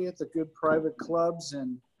 especially at the good private clubs,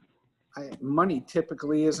 and money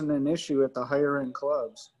typically isn't an issue at the higher end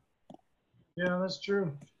clubs. Yeah, that's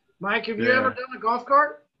true. Mike, have you ever done a golf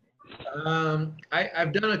cart?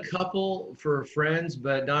 I've done a couple for friends,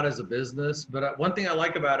 but not as a business. But one thing I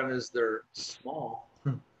like about them is they're small.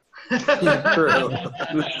 True.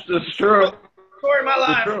 It's true. Story of my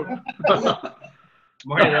life.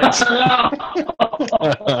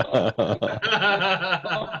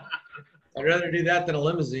 I'd rather do that than a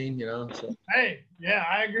limousine, So. Hey, yeah,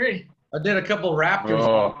 I agree. I did a couple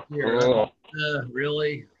Raptors here.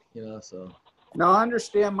 Really, so. Now, I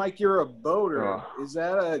understand, Mike, you're a boater. Is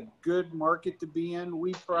that a good market to be in?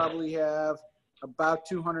 We probably have about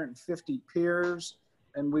 250 piers,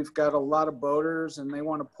 and we've got a lot of boaters, and they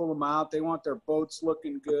want to pull them out. They want their boats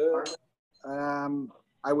looking good.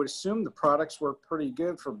 I would assume the products work pretty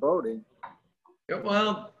good for boating. Yeah,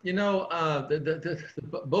 well, the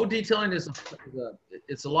boat detailing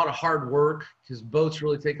it's a lot of hard work because boats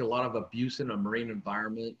really take a lot of abuse in a marine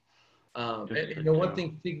environment. One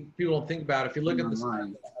thing people don't think about, if you look at the side of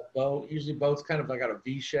a boat, usually boats kind of like got a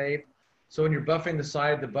V shape. So when you're buffing the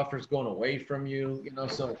side, the buffer's going away from you,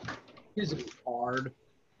 so it's hard.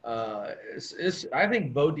 I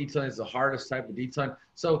think boat detailing is the hardest type of detailing.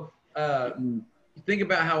 So think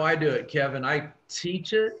about how I do it, Kevin. I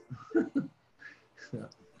teach it.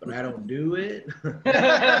 but I don't do it. That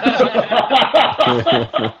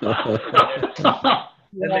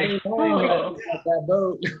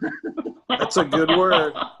boat. That's a good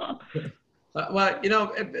word. Well,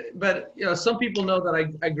 but some people know that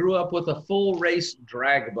I grew up with a full race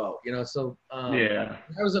drag boat. So Yeah.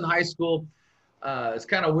 when I was in high school. It's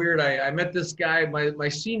kind of weird. I met this guy my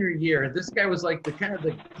senior year. This guy was like the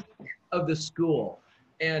geek of the school.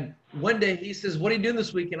 And one day he says, "What are you doing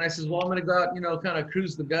this week?" And I says, "Well, I'm going to go out, kind of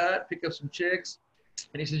cruise the gut, pick up some chicks."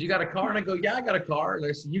 And he says, "You got a car?" And I go, "Yeah, I got a car." And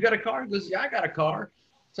I said, "You got a car?" He goes, "Yeah, I got a car."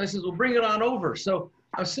 So I says, "Well, bring it on over." So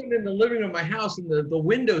I was sitting in the living room of my house, and the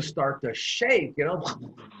windows start to shake, And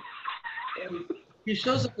he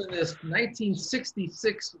shows up in this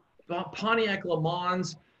 1966 Pontiac Le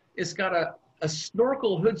Mans. It's got a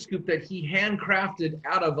snorkel hood scoop that he handcrafted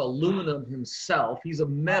out of aluminum himself. He's a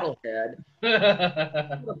metalhead.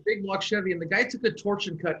 A big block Chevy, and the guy took a torch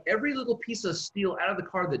and cut every little piece of steel out of the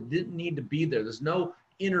car that didn't need to be there. There's no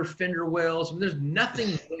inner fender wells. There's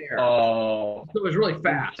nothing there. Oh. So it was really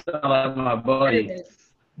fast. My buddy.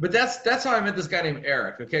 But that's how I met this guy named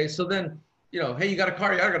Eric. Okay, so then, hey, you got a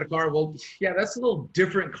car? Yeah, I got a car. Well, yeah, that's a little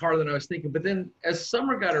different car than I was thinking. But then as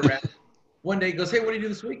summer got around, one day he goes, "Hey, what do you do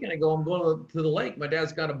this weekend?" I go, "I'm going to the lake. My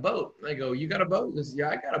dad's got a boat." And I go, "You got a boat?" He goes, "Yeah,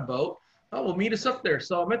 I got a boat." "Oh, well, meet us up there."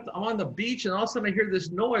 So I'm on the beach, and all of a sudden I hear this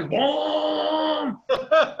noise.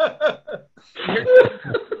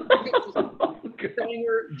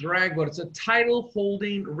 Sanger drag boat. It's a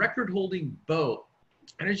record-holding boat,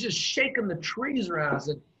 and it's just shaking the trees around us.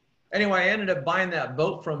 And anyway, I ended up buying that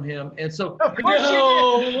boat from him, and so. Of course you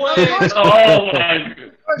did. Oh my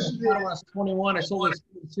God. When I was 21, I sold this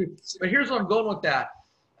too. But here's where I'm going with that.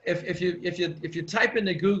 If you type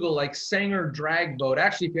into Google like Sanger drag boat,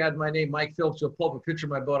 actually if you had my name Mike Phillips, you'll pull up a picture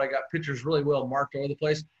of my boat. I got pictures really well marked all over the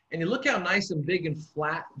place. And you look how nice and big and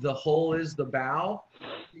flat the hull is, the bow.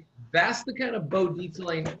 That's the kind of boat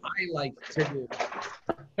detailing I like to do.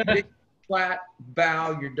 Big flat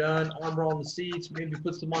bow, you're done. Armor on the seats, maybe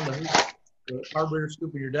put some on the carburetor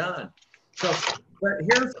scoop, and you're done. So, but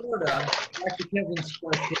here in Florida, back to Kevin's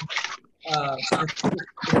question, the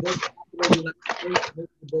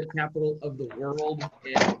boat capital of the world,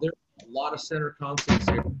 and there's a lot of center consoles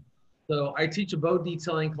here. So I teach a boat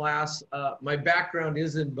detailing class. My background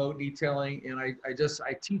is in boat detailing, and I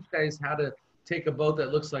teach guys how to take a boat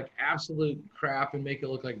that looks like absolute crap and make it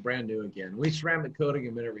look like brand new again. We ceramic coating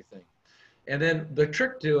them and everything. And then the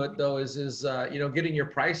trick to it though is getting your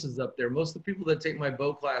prices up there. Most of the people that take my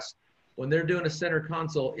boat class, when they're doing a center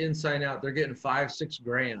console inside out, they're getting $5-6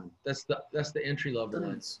 grand. That's the entry level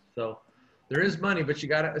ones. So there is money, but you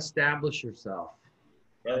got to establish yourself.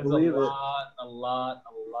 Yeah, there's a lot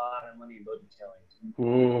of money in boat detailing.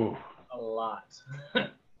 Ooh. A lot.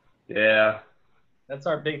 Yeah. That's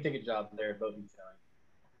our big ticket job there at boat detailing.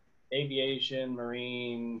 Aviation,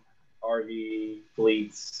 marine, RV,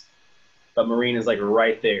 fleets. But marine is like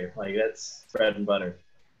right there. Like that's bread and butter.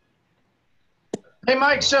 Hey,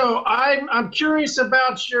 Mike, so I'm curious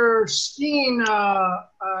about your skiing and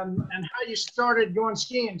how you started going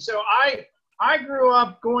skiing. So I grew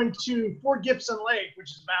up going to Fort Gibson Lake,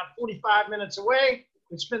 which is about 45 minutes away.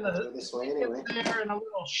 We spent the weekend there in a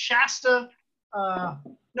little Shasta.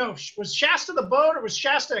 No, was Shasta the boat or was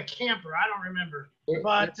Shasta a camper? I don't remember.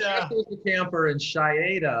 But Shasta was the camper and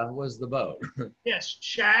Shasta was the boat. Yes,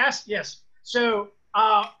 Shasta, yes. So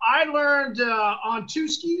I learned on two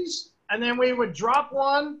skis. And then we would drop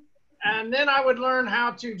one, and then I would learn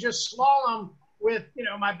how to just slalom with,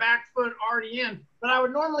 my back foot already in. But I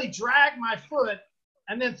would normally drag my foot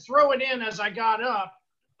and then throw it in as I got up.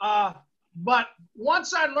 But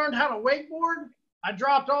once I learned how to wakeboard, I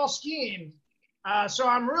dropped all skiing. So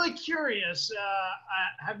I'm really curious.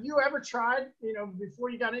 Have you ever tried, before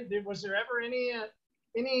you got in, was there ever any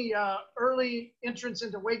early entrance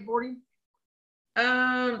into wakeboarding?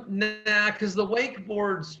 Nah, because the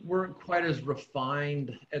wakeboards weren't quite as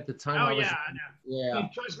refined at the time. Oh, I know. Yeah.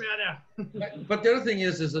 Trust me, I know. But the other thing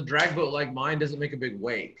is a drag boat like mine doesn't make a big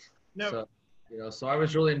wake. No. So, so I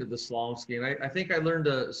was really into the slalom skiing. I think I learned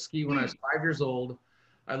to ski when I was 5 years old.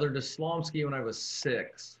 I learned to slalom ski when I was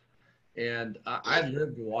 6. And I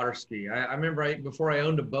lived to water ski. I remember before I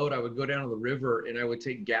owned a boat, I would go down to the river and I would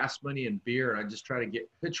take gas money and beer and I'd just try to get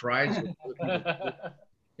hitch rides with other people.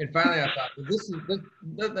 And finally, I thought, this is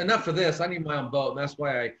enough of this. I need my own boat. And that's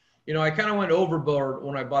why I kind of went overboard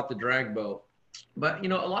when I bought the drag boat. But, a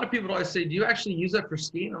lot of people always say, do you actually use that for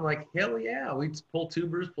skiing? I'm like, hell yeah. We pull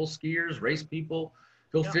tubers, pull skiers, race people,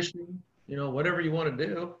 go fishing, whatever you want to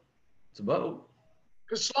do. It's a boat.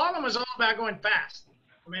 Because slalom is all about going fast.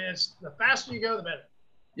 I mean, it's the faster you go, the better.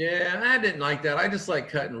 Yeah, I didn't like that. I just like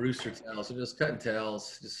cutting rooster tails. So just cutting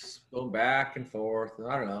tails, just going back and forth.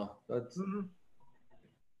 I don't know. That's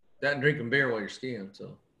that and drinking beer while you're skiing.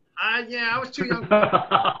 So. Yeah, I was too young.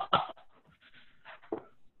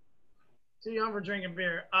 Too young for drinking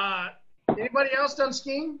beer. Anybody else done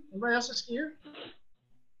skiing? Anybody else a skier?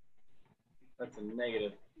 That's a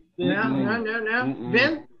negative. No.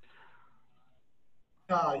 Ben?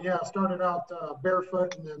 Yeah, I started out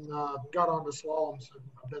barefoot and then got on to slaloms.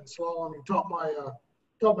 I've been slaloming.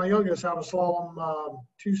 Taught my youngest how to slalom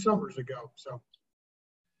 2 summers ago. So.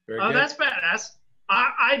 Oh, that's badass.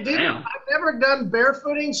 I've never done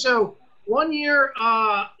barefooting. So one year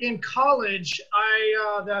in college,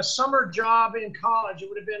 the summer job in college, it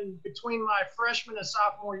would have been between my freshman and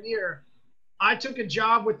sophomore year. I took a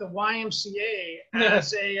job with the YMCA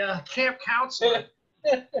as a camp counselor.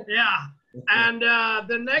 Yeah. And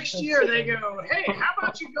the next year they go, hey, how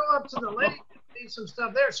about you go up to the lake and do some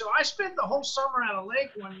stuff there? So I spent the whole summer at a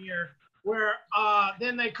lake one year where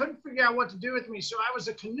then they couldn't figure out what to do with me. So I was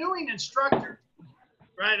a canoeing instructor,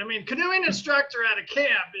 right? I mean, canoeing instructor at a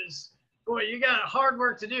camp is, boy, you got hard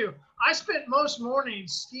work to do. I spent most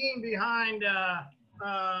mornings skiing behind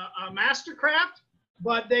Mastercraft,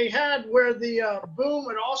 but they had where the boom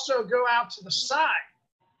would also go out to the side.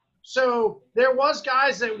 So there was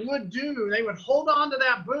guys that they would hold on to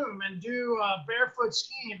that boom and do barefoot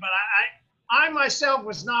skiing, but I myself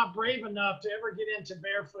was not brave enough to ever get into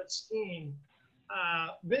barefoot skiing.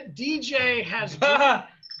 But DJ has.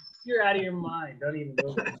 You're out of your mind. Don't even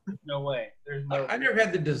go there. No way. There's no. I never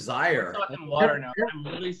had the desire. I'm talking water now. I'm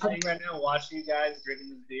literally sitting right now watching you guys drinking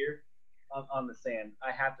this beer on the sand.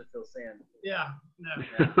 I have to feel sand. Yeah. No.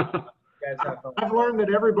 Yeah. Guys have fun. I've learned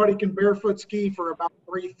that everybody can barefoot ski for about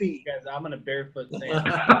 3 feet. Guys, I'm gonna barefoot sand.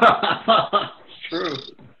 True.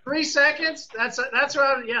 3 seconds. That's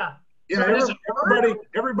what. Yeah. Yeah. So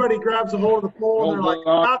everybody grabs a hold of the pole and they're like,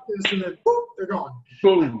 "Got this," and then whoop, they're gone.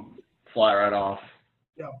 Boom. Fly right off.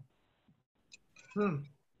 Yeah.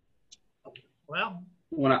 Well.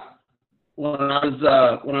 When I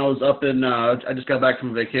was up in, I just got back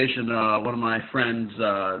from vacation. One of my friends,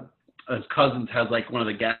 his cousins has like one of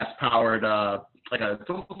the gas powered, it's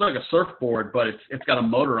almost like a surfboard, but it's got a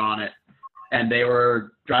motor on it. And they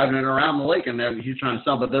were driving it around the lake, and he's trying to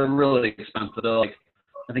sell, but they're really expensive. They're like,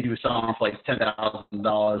 I think he was selling them for like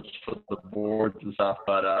 $10,000 for the boards and stuff.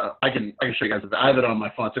 But I can show you guys. I have it on my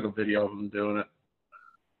phone. I took a video of him doing it.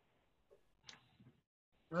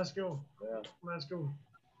 That's cool. Yeah. That's cool.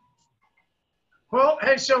 Well,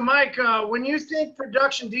 hey, so Mike, when you think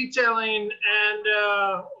production detailing, and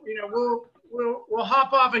we'll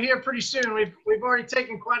hop off of here pretty soon. We've already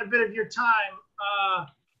taken quite a bit of your time,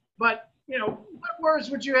 but what words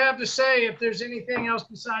would you have to say if there's anything else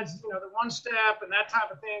besides the one step and that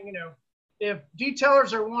type of thing? If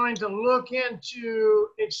detailers are wanting to look into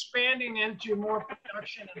expanding into more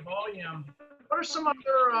production and volume, what are some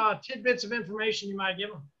other tidbits of information you might give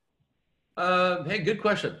them? Hey, good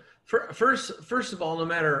question. First of all, no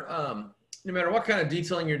matter what kind of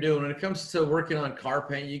detailing you're doing, when it comes to working on car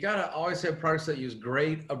paint, you gotta always have products that use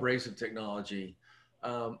great abrasive technology.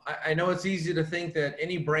 I know it's easy to think that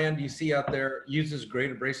any brand you see out there uses great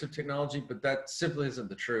abrasive technology, but that simply isn't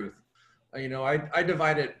the truth. I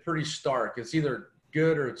divide it pretty stark. It's either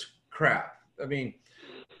good or it's crap. I mean,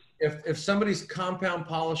 if somebody's compound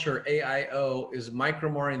polisher AIO is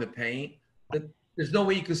micromarring the paint, there's no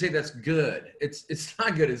way you can say that's good. It's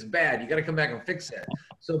not good. It's bad. You got to come back and fix it.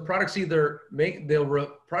 So products will either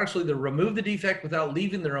remove the defect without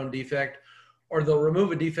leaving their own defect, or they'll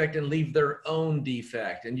remove a defect and leave their own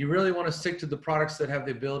defect. And you really want to stick to the products that have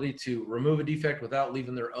the ability to remove a defect without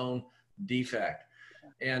leaving their own defect.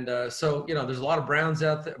 And so there's a lot of brands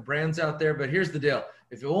out there, but here's the deal.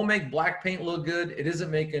 If it won't make black paint look good, it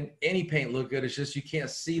isn't making any paint look good. It's just you can't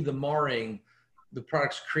see the marring the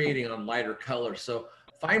product's creating on lighter colors. So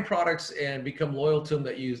find products and become loyal to them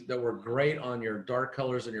that were great on your dark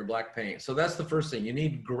colors and your black paint. So that's the first thing. You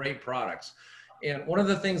need great products. And one of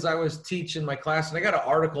the things I always teach in my class, and I got an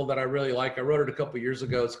article that I really like. I wrote it a couple of years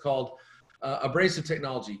ago. It's called Abrasive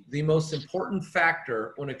Technology, the most important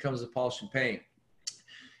factor when it comes to polishing paint.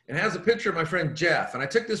 It has a picture of my friend Jeff, and I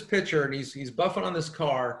took this picture, and he's buffing on this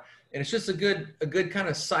car, and it's just a good kind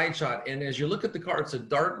of side shot. And as you look at the car, it's a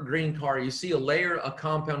dark green car. You see a layer of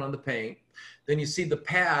compound on the paint, then you see the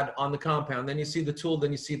pad on the compound, then you see the tool,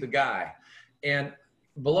 then you see the guy. And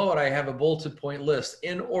below it, I have a bulleted point list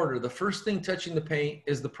in order. The first thing touching the paint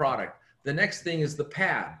is the product. The next thing is the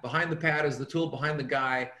pad. Behind the pad is the tool. Behind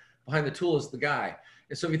the tool is the guy.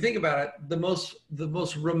 And so if you think about it, the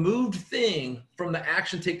most removed thing from the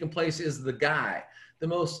action taking place is the guy. The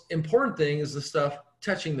most important thing is the stuff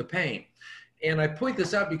touching the paint. And I point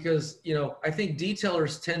this out because, you know, I think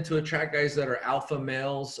detailers tend to attract guys that are alpha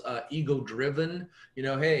males, ego driven, you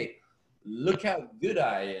know, hey, look how good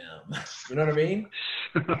I am. You know what I mean?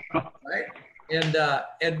 Right?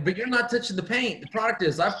 But you're not touching the paint. The product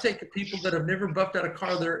is, I've taken people that have never buffed out a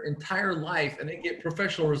car their entire life and they get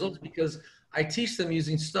professional results because I teach them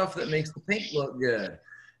using stuff that makes the paint look good.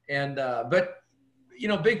 But you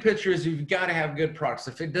know, big picture is you've got to have good products.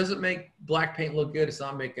 If it doesn't make black paint look good, it's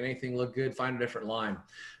not making anything look good. Find a different line.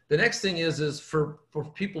 The next thing is for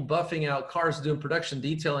people buffing out cars, doing production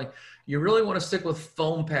detailing, you really want to stick with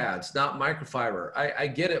foam pads, not microfiber. I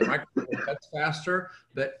get it, microfiber cuts faster,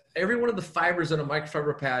 but every one of the fibers in a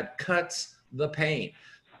microfiber pad cuts the paint.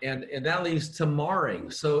 And that leads to marring.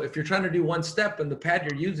 So if you're trying to do one step and the pad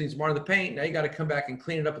you're using is marring the paint, now you got to come back and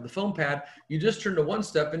clean it up with the foam pad. You just turned a one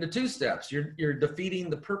step into two steps. You're defeating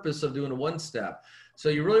the purpose of doing a one step. So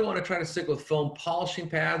you really want to try to stick with foam polishing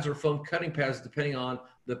pads or foam cutting pads, depending on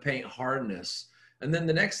the paint hardness. And then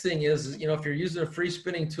the next thing is, you know, if you're using a free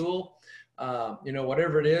spinning tool, you know,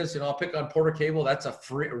 whatever it is, you know, I'll pick on Porter Cable. That's a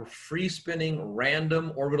free spinning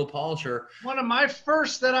random orbital polisher. One of my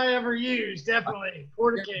first that I ever used, definitely,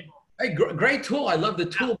 Porter Cable. Hey, great tool. I love the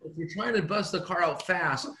tool. But if you're trying to bust the car out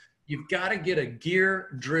fast, you've got to get a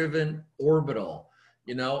gear-driven orbital.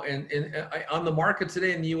 You know, and on the market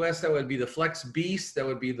today in the U.S., that would be the Flex Beast, that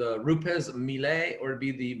would be the Rupes Millet, or it'd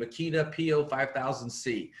be the Makita PO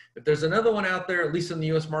 5000C. If there's another one out there, at least in the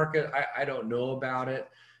U.S. market, I don't know about it.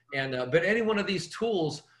 But any one of these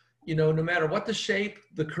tools, you know, no matter what the shape,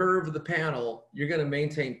 the curve of the panel, you're going to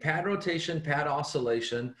maintain pad rotation, pad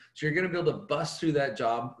oscillation. So you're going to be able to bust through that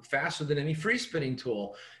job faster than any free spinning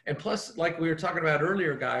tool. And plus, like we were talking about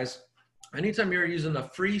earlier, guys, anytime you're using a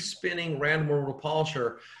free spinning random orbital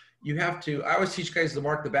polisher, you have to, I always teach guys to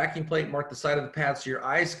mark the backing plate, mark the side of the pad so your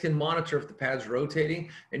eyes can monitor if the pad's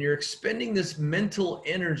rotating, and you're expending this mental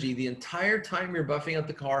energy the entire time you're buffing out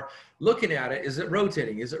the car, looking at it. Is it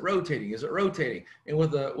rotating? Is it rotating? Is it rotating? And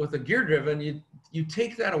with a gear driven, you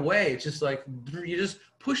take that away. It's just like, you just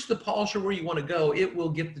push the polisher where you want to go. It will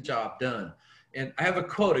get the job done. And I have a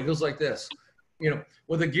quote. It goes like this, you know,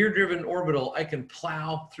 with a gear driven orbital, I can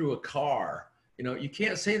plow through a car. You know, you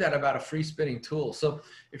can't say that about a free spinning tool. So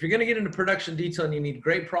if you're going to get into production detailing, you need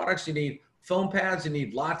great products, you need foam pads, you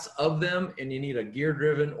need lots of them, and you need a gear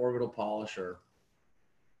driven orbital polisher.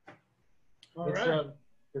 All right.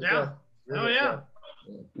 Yeah. Oh yeah.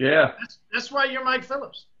 Yeah. That's why you're Mike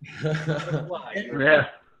Phillips. Yeah.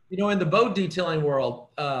 You know, in the boat detailing world,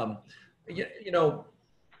 you know,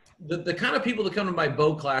 the kind of people that come to my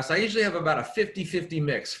boat class, I usually have about a 50-50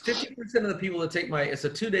 mix. 50% of the people that take it's a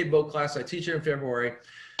 2-day boat class, I teach it in February.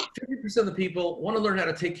 50% of the people want to learn how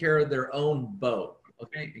to take care of their own boat.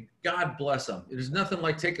 Okay, God bless them. There's nothing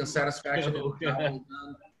like taking satisfaction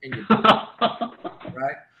in your boat,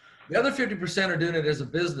 right? The other 50% are doing it as a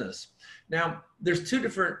business. Now, there's two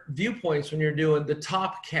different viewpoints when you're doing the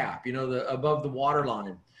top cap, you know, the above the water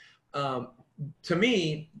line. To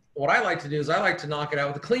me, what I like to do is I like to knock it out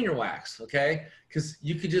with a cleaner wax, okay? Because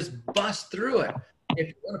you could just bust through it. If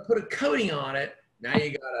you want to put a coating on it, now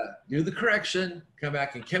you got to do the correction, come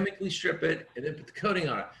back and chemically strip it, and then put the coating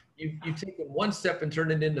on it. You've taken one step and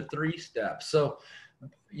turned it into 3 steps. So,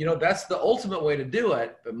 you know, that's the ultimate way to do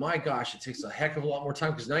it. But my gosh, it takes a heck of a lot more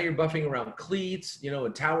time because now you're buffing around cleats, you know,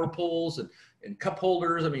 and tower pulls and cup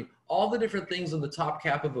holders. I mean, all the different things on the top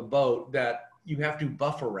cap of a boat that you have to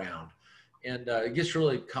buff around. And it gets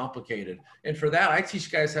really complicated. And for that, I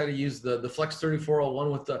teach guys how to use the Flex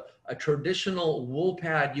 3401 with a traditional wool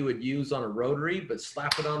pad you would use on a rotary, but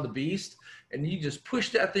slap it on the Beast. And you just push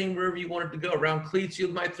that thing wherever you want it to go. Around cleats, you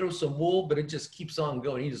might throw some wool, but it just keeps on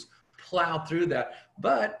going. You just plow through that.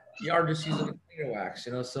 But you are just using a cleaner wax,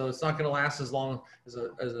 you know, so it's not going to last as long as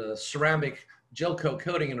a ceramic gel coat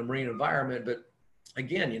coating in a marine environment. But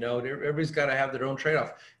again, you know, everybody's got to have their own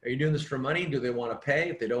trade-off. Are you doing this for money? Do they want to pay?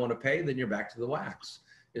 If they don't want to pay, then you're back to the wax.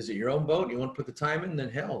 Is it your own boat? You want to put the time in? Then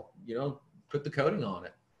hell, you know, put the coating on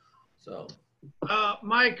it. So,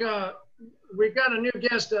 Mike, we've got a new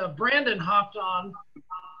guest. Brandon hopped on.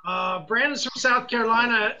 Brandon's from South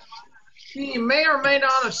Carolina. He may or may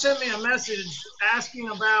not have sent me a message asking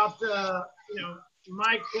about, you know,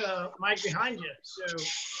 Mike behind you. So,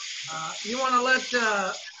 you want to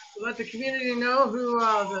let the community know who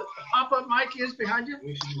the pop-up Mike is behind you?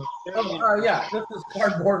 Yeah, this is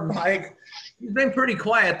Cardboard Mike. He's been pretty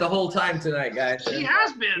quiet the whole time tonight, guys. He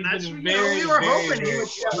has been. That's we were hoping he would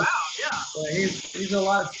step out. Yeah. He's a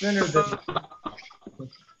lot thinner than.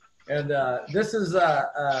 And this is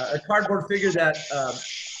a cardboard figure that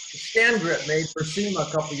Stan Grip made for SEMA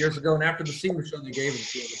a couple years ago, and after the SEMA show, they gave him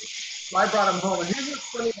to me. So I brought him home, and here's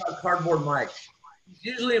funny about Cardboard Mike. He's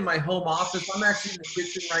usually in my home office. I'm actually in the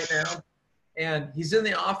kitchen right now. And he's in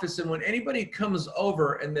the office, and when anybody comes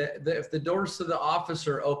over and if the doors to the office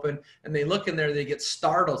are open and they look in there, they get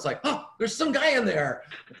startled. It's like, oh, there's some guy in there.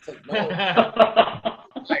 It's like, no.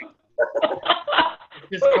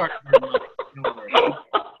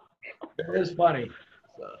 It is funny.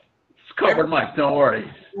 It's covered, Mike. Don't worry.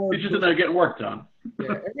 He's just in there getting work done. Yeah,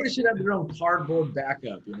 everybody should have their own cardboard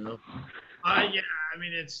backup, you know? Yeah, I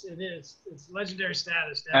mean, it's legendary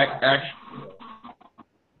status. Actually,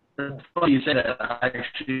 it's funny you say that. I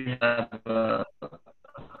actually have a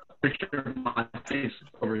picture of my face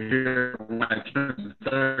over here when I turned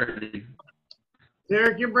 30.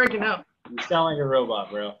 Derek, you're breaking up. You sound like a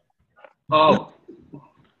robot, bro. Oh,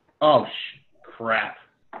 crap.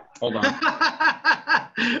 Hold on.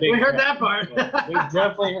 We heard that part. We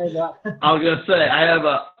definitely heard that. I was gonna say I have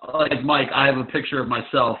Mike. I have a picture of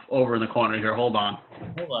myself over in the corner here. Hold on.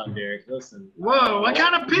 Hold on, Derek. Listen. Whoa! What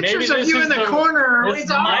kind of pictures of you in the corner? This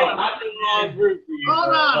might not be the wrong group for you.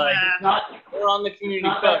 Hold on, like, man. We're on the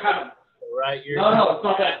community Facebook, right? No, it's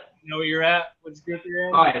not that. You know where you're at? Which group you're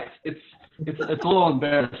in? All right, it's a little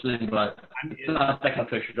embarrassing, but it's not a second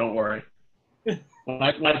picture. Don't worry. When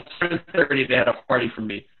I turned 30, they had a party for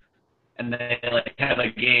me. And they had a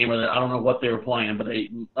game, or I don't know what they were playing, but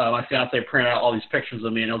my fiance printed out all these pictures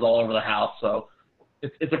of me, and it was all over the house. So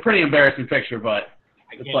it's a pretty embarrassing picture, but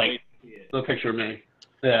it's like the picture of me.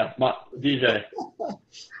 Yeah, my DJ.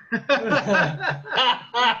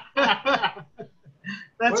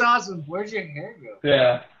 That's awesome. Where'd your hair go?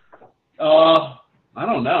 Yeah. I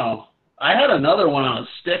don't know. I had another one on a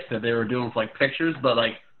stick that they were doing for pictures, but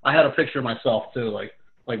I had a picture of myself too, like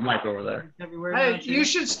Mike over there. Hey, you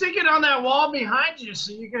should stick it on that wall behind you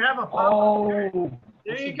so you can have a pop. Oh.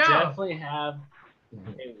 There you go. Definitely have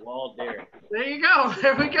a wall there. There you go.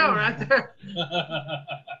 There we go, right there.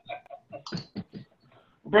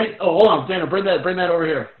 Hold on, Dana, bring that over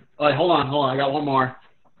here. Hold on. I got one more.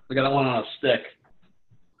 I got one on a stick.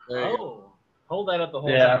 Hold that up the whole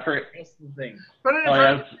time. That's the thing. Put it in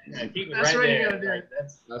front. Yeah, keep it That's right what there. you gotta do. Right,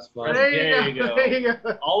 that's fine. There you go. There you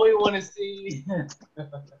go. All we want to see is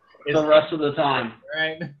the rest of the time.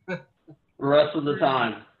 Right. The rest of the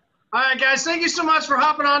time. All right, guys. Thank you so much for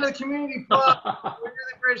hopping on to the community club. We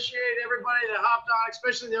really appreciate everybody that hopped on,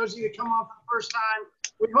 especially those of you that come on for the first time.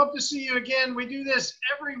 We hope to see you again. We do this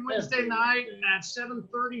every Wednesday night at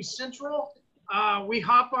 7:30 Central. We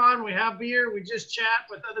hop on, we have beer, we just chat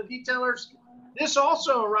with other detailers. This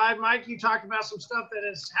also arrived, Mike, you talked about some stuff that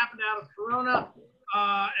has happened out of Corona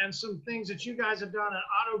and some things that you guys have done at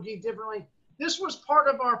Auto Geek differently. This was part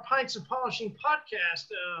of our Pints of Polishing podcast,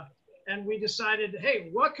 and we decided, hey,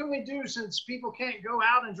 what can we do since people can't go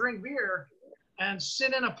out and drink beer and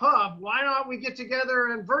sit in a pub? Why not we get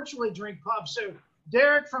together and virtually drink pubs? So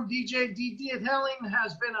Derek from DJ Detailing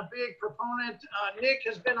has been a big proponent. Nick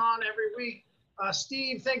has been on every week.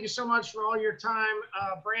 Steve, thank you so much for all your time.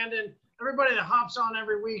 Brandon, everybody that hops on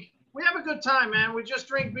every week. We have a good time, man. We just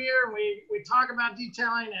drink beer, and we talk about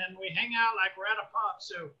detailing, and we hang out like we're at a pub.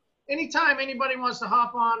 So anytime anybody wants to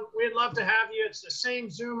hop on, we'd love to have you. It's the same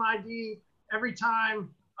Zoom ID every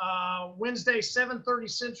time. Wednesday, 7:30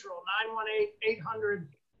 Central,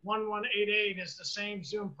 918-800-1188 is the same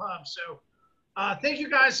Zoom pub. So thank you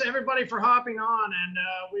guys, everybody, for hopping on, and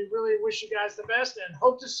we really wish you guys the best and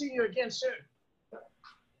hope to see you again soon.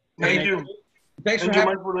 Thank you. Thanks for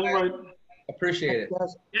having me. Appreciate it.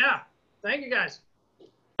 Yeah. Thank you, guys.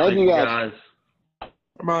 Thank you, guys.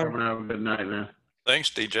 Bye. Have a good night, man. Thanks,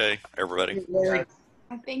 DJ, everybody.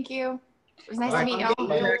 Thank you. It was nice to meet y'all.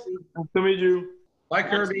 Nice to meet you. Bye,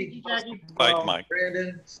 Kirby. Bye, Mike.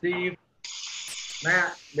 Brandon, Steve,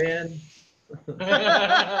 Matt, Ben.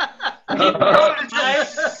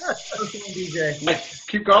 DJ.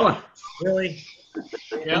 Keep going. Really?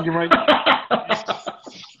 Thank you, Mike.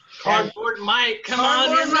 Cardboard Mike, come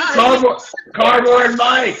on. Cardboard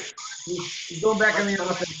Mike. He's going back in the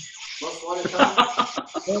office.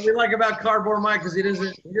 What we like about Cardboard Mike is he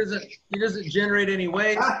doesn't generate any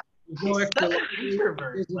waste. There's no extra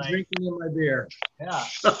drinking in my beer. Yeah.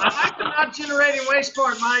 I like the not generating waste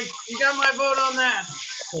part, Mike. You got my vote on that.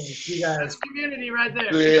 You guys. That's community right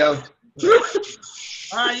there. Yeah.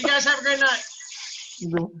 All right, you guys have a great night.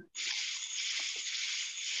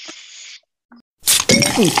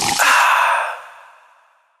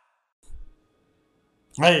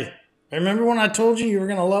 Hey, remember when I told you were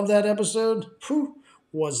going to love that episode? Whew,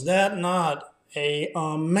 was that not an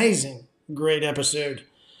amazing, great episode?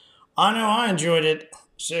 I know I enjoyed it,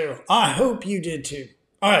 so I hope you did too.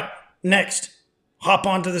 All right, next, hop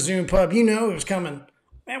onto the Zoom pub. You know it was coming.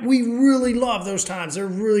 Man, we really love those times. They're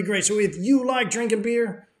really great. So if you like drinking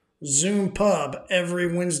beer, Zoom Pub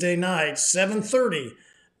every Wednesday night, 7:30.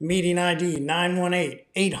 Meeting ID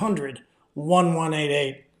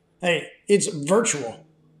 918-800-1188. Hey, it's virtual.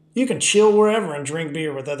 You can chill wherever and drink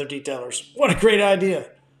beer with other detailers. What a great idea.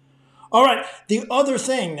 All right, the other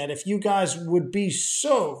thing that if you guys would be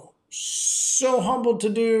so humbled to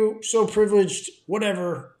do, so privileged,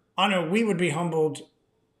 whatever, I know we would be humbled.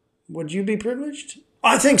 Would you be privileged?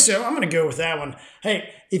 I think so. I'm going to go with that one. Hey,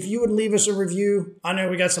 if you would leave us a review, I know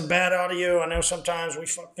we got some bad audio. I know sometimes we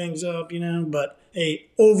fuck things up, but hey,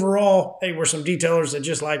 overall, hey, we're some detailers that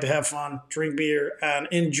just like to have fun, drink beer, and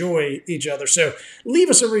enjoy each other. So leave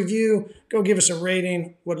us a review. Go give us a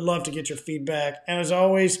rating. Would love to get your feedback. And as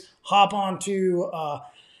always, hop on to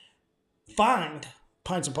find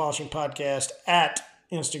Pints and Polishing Podcast at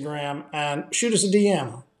Instagram and shoot us a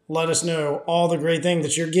DM. Let us know all the great things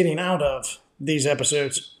that you're getting out of these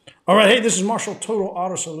episodes. All right, hey, this is Marshall Total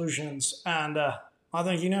Auto Solutions, and I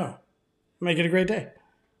think you know. Make it a great day.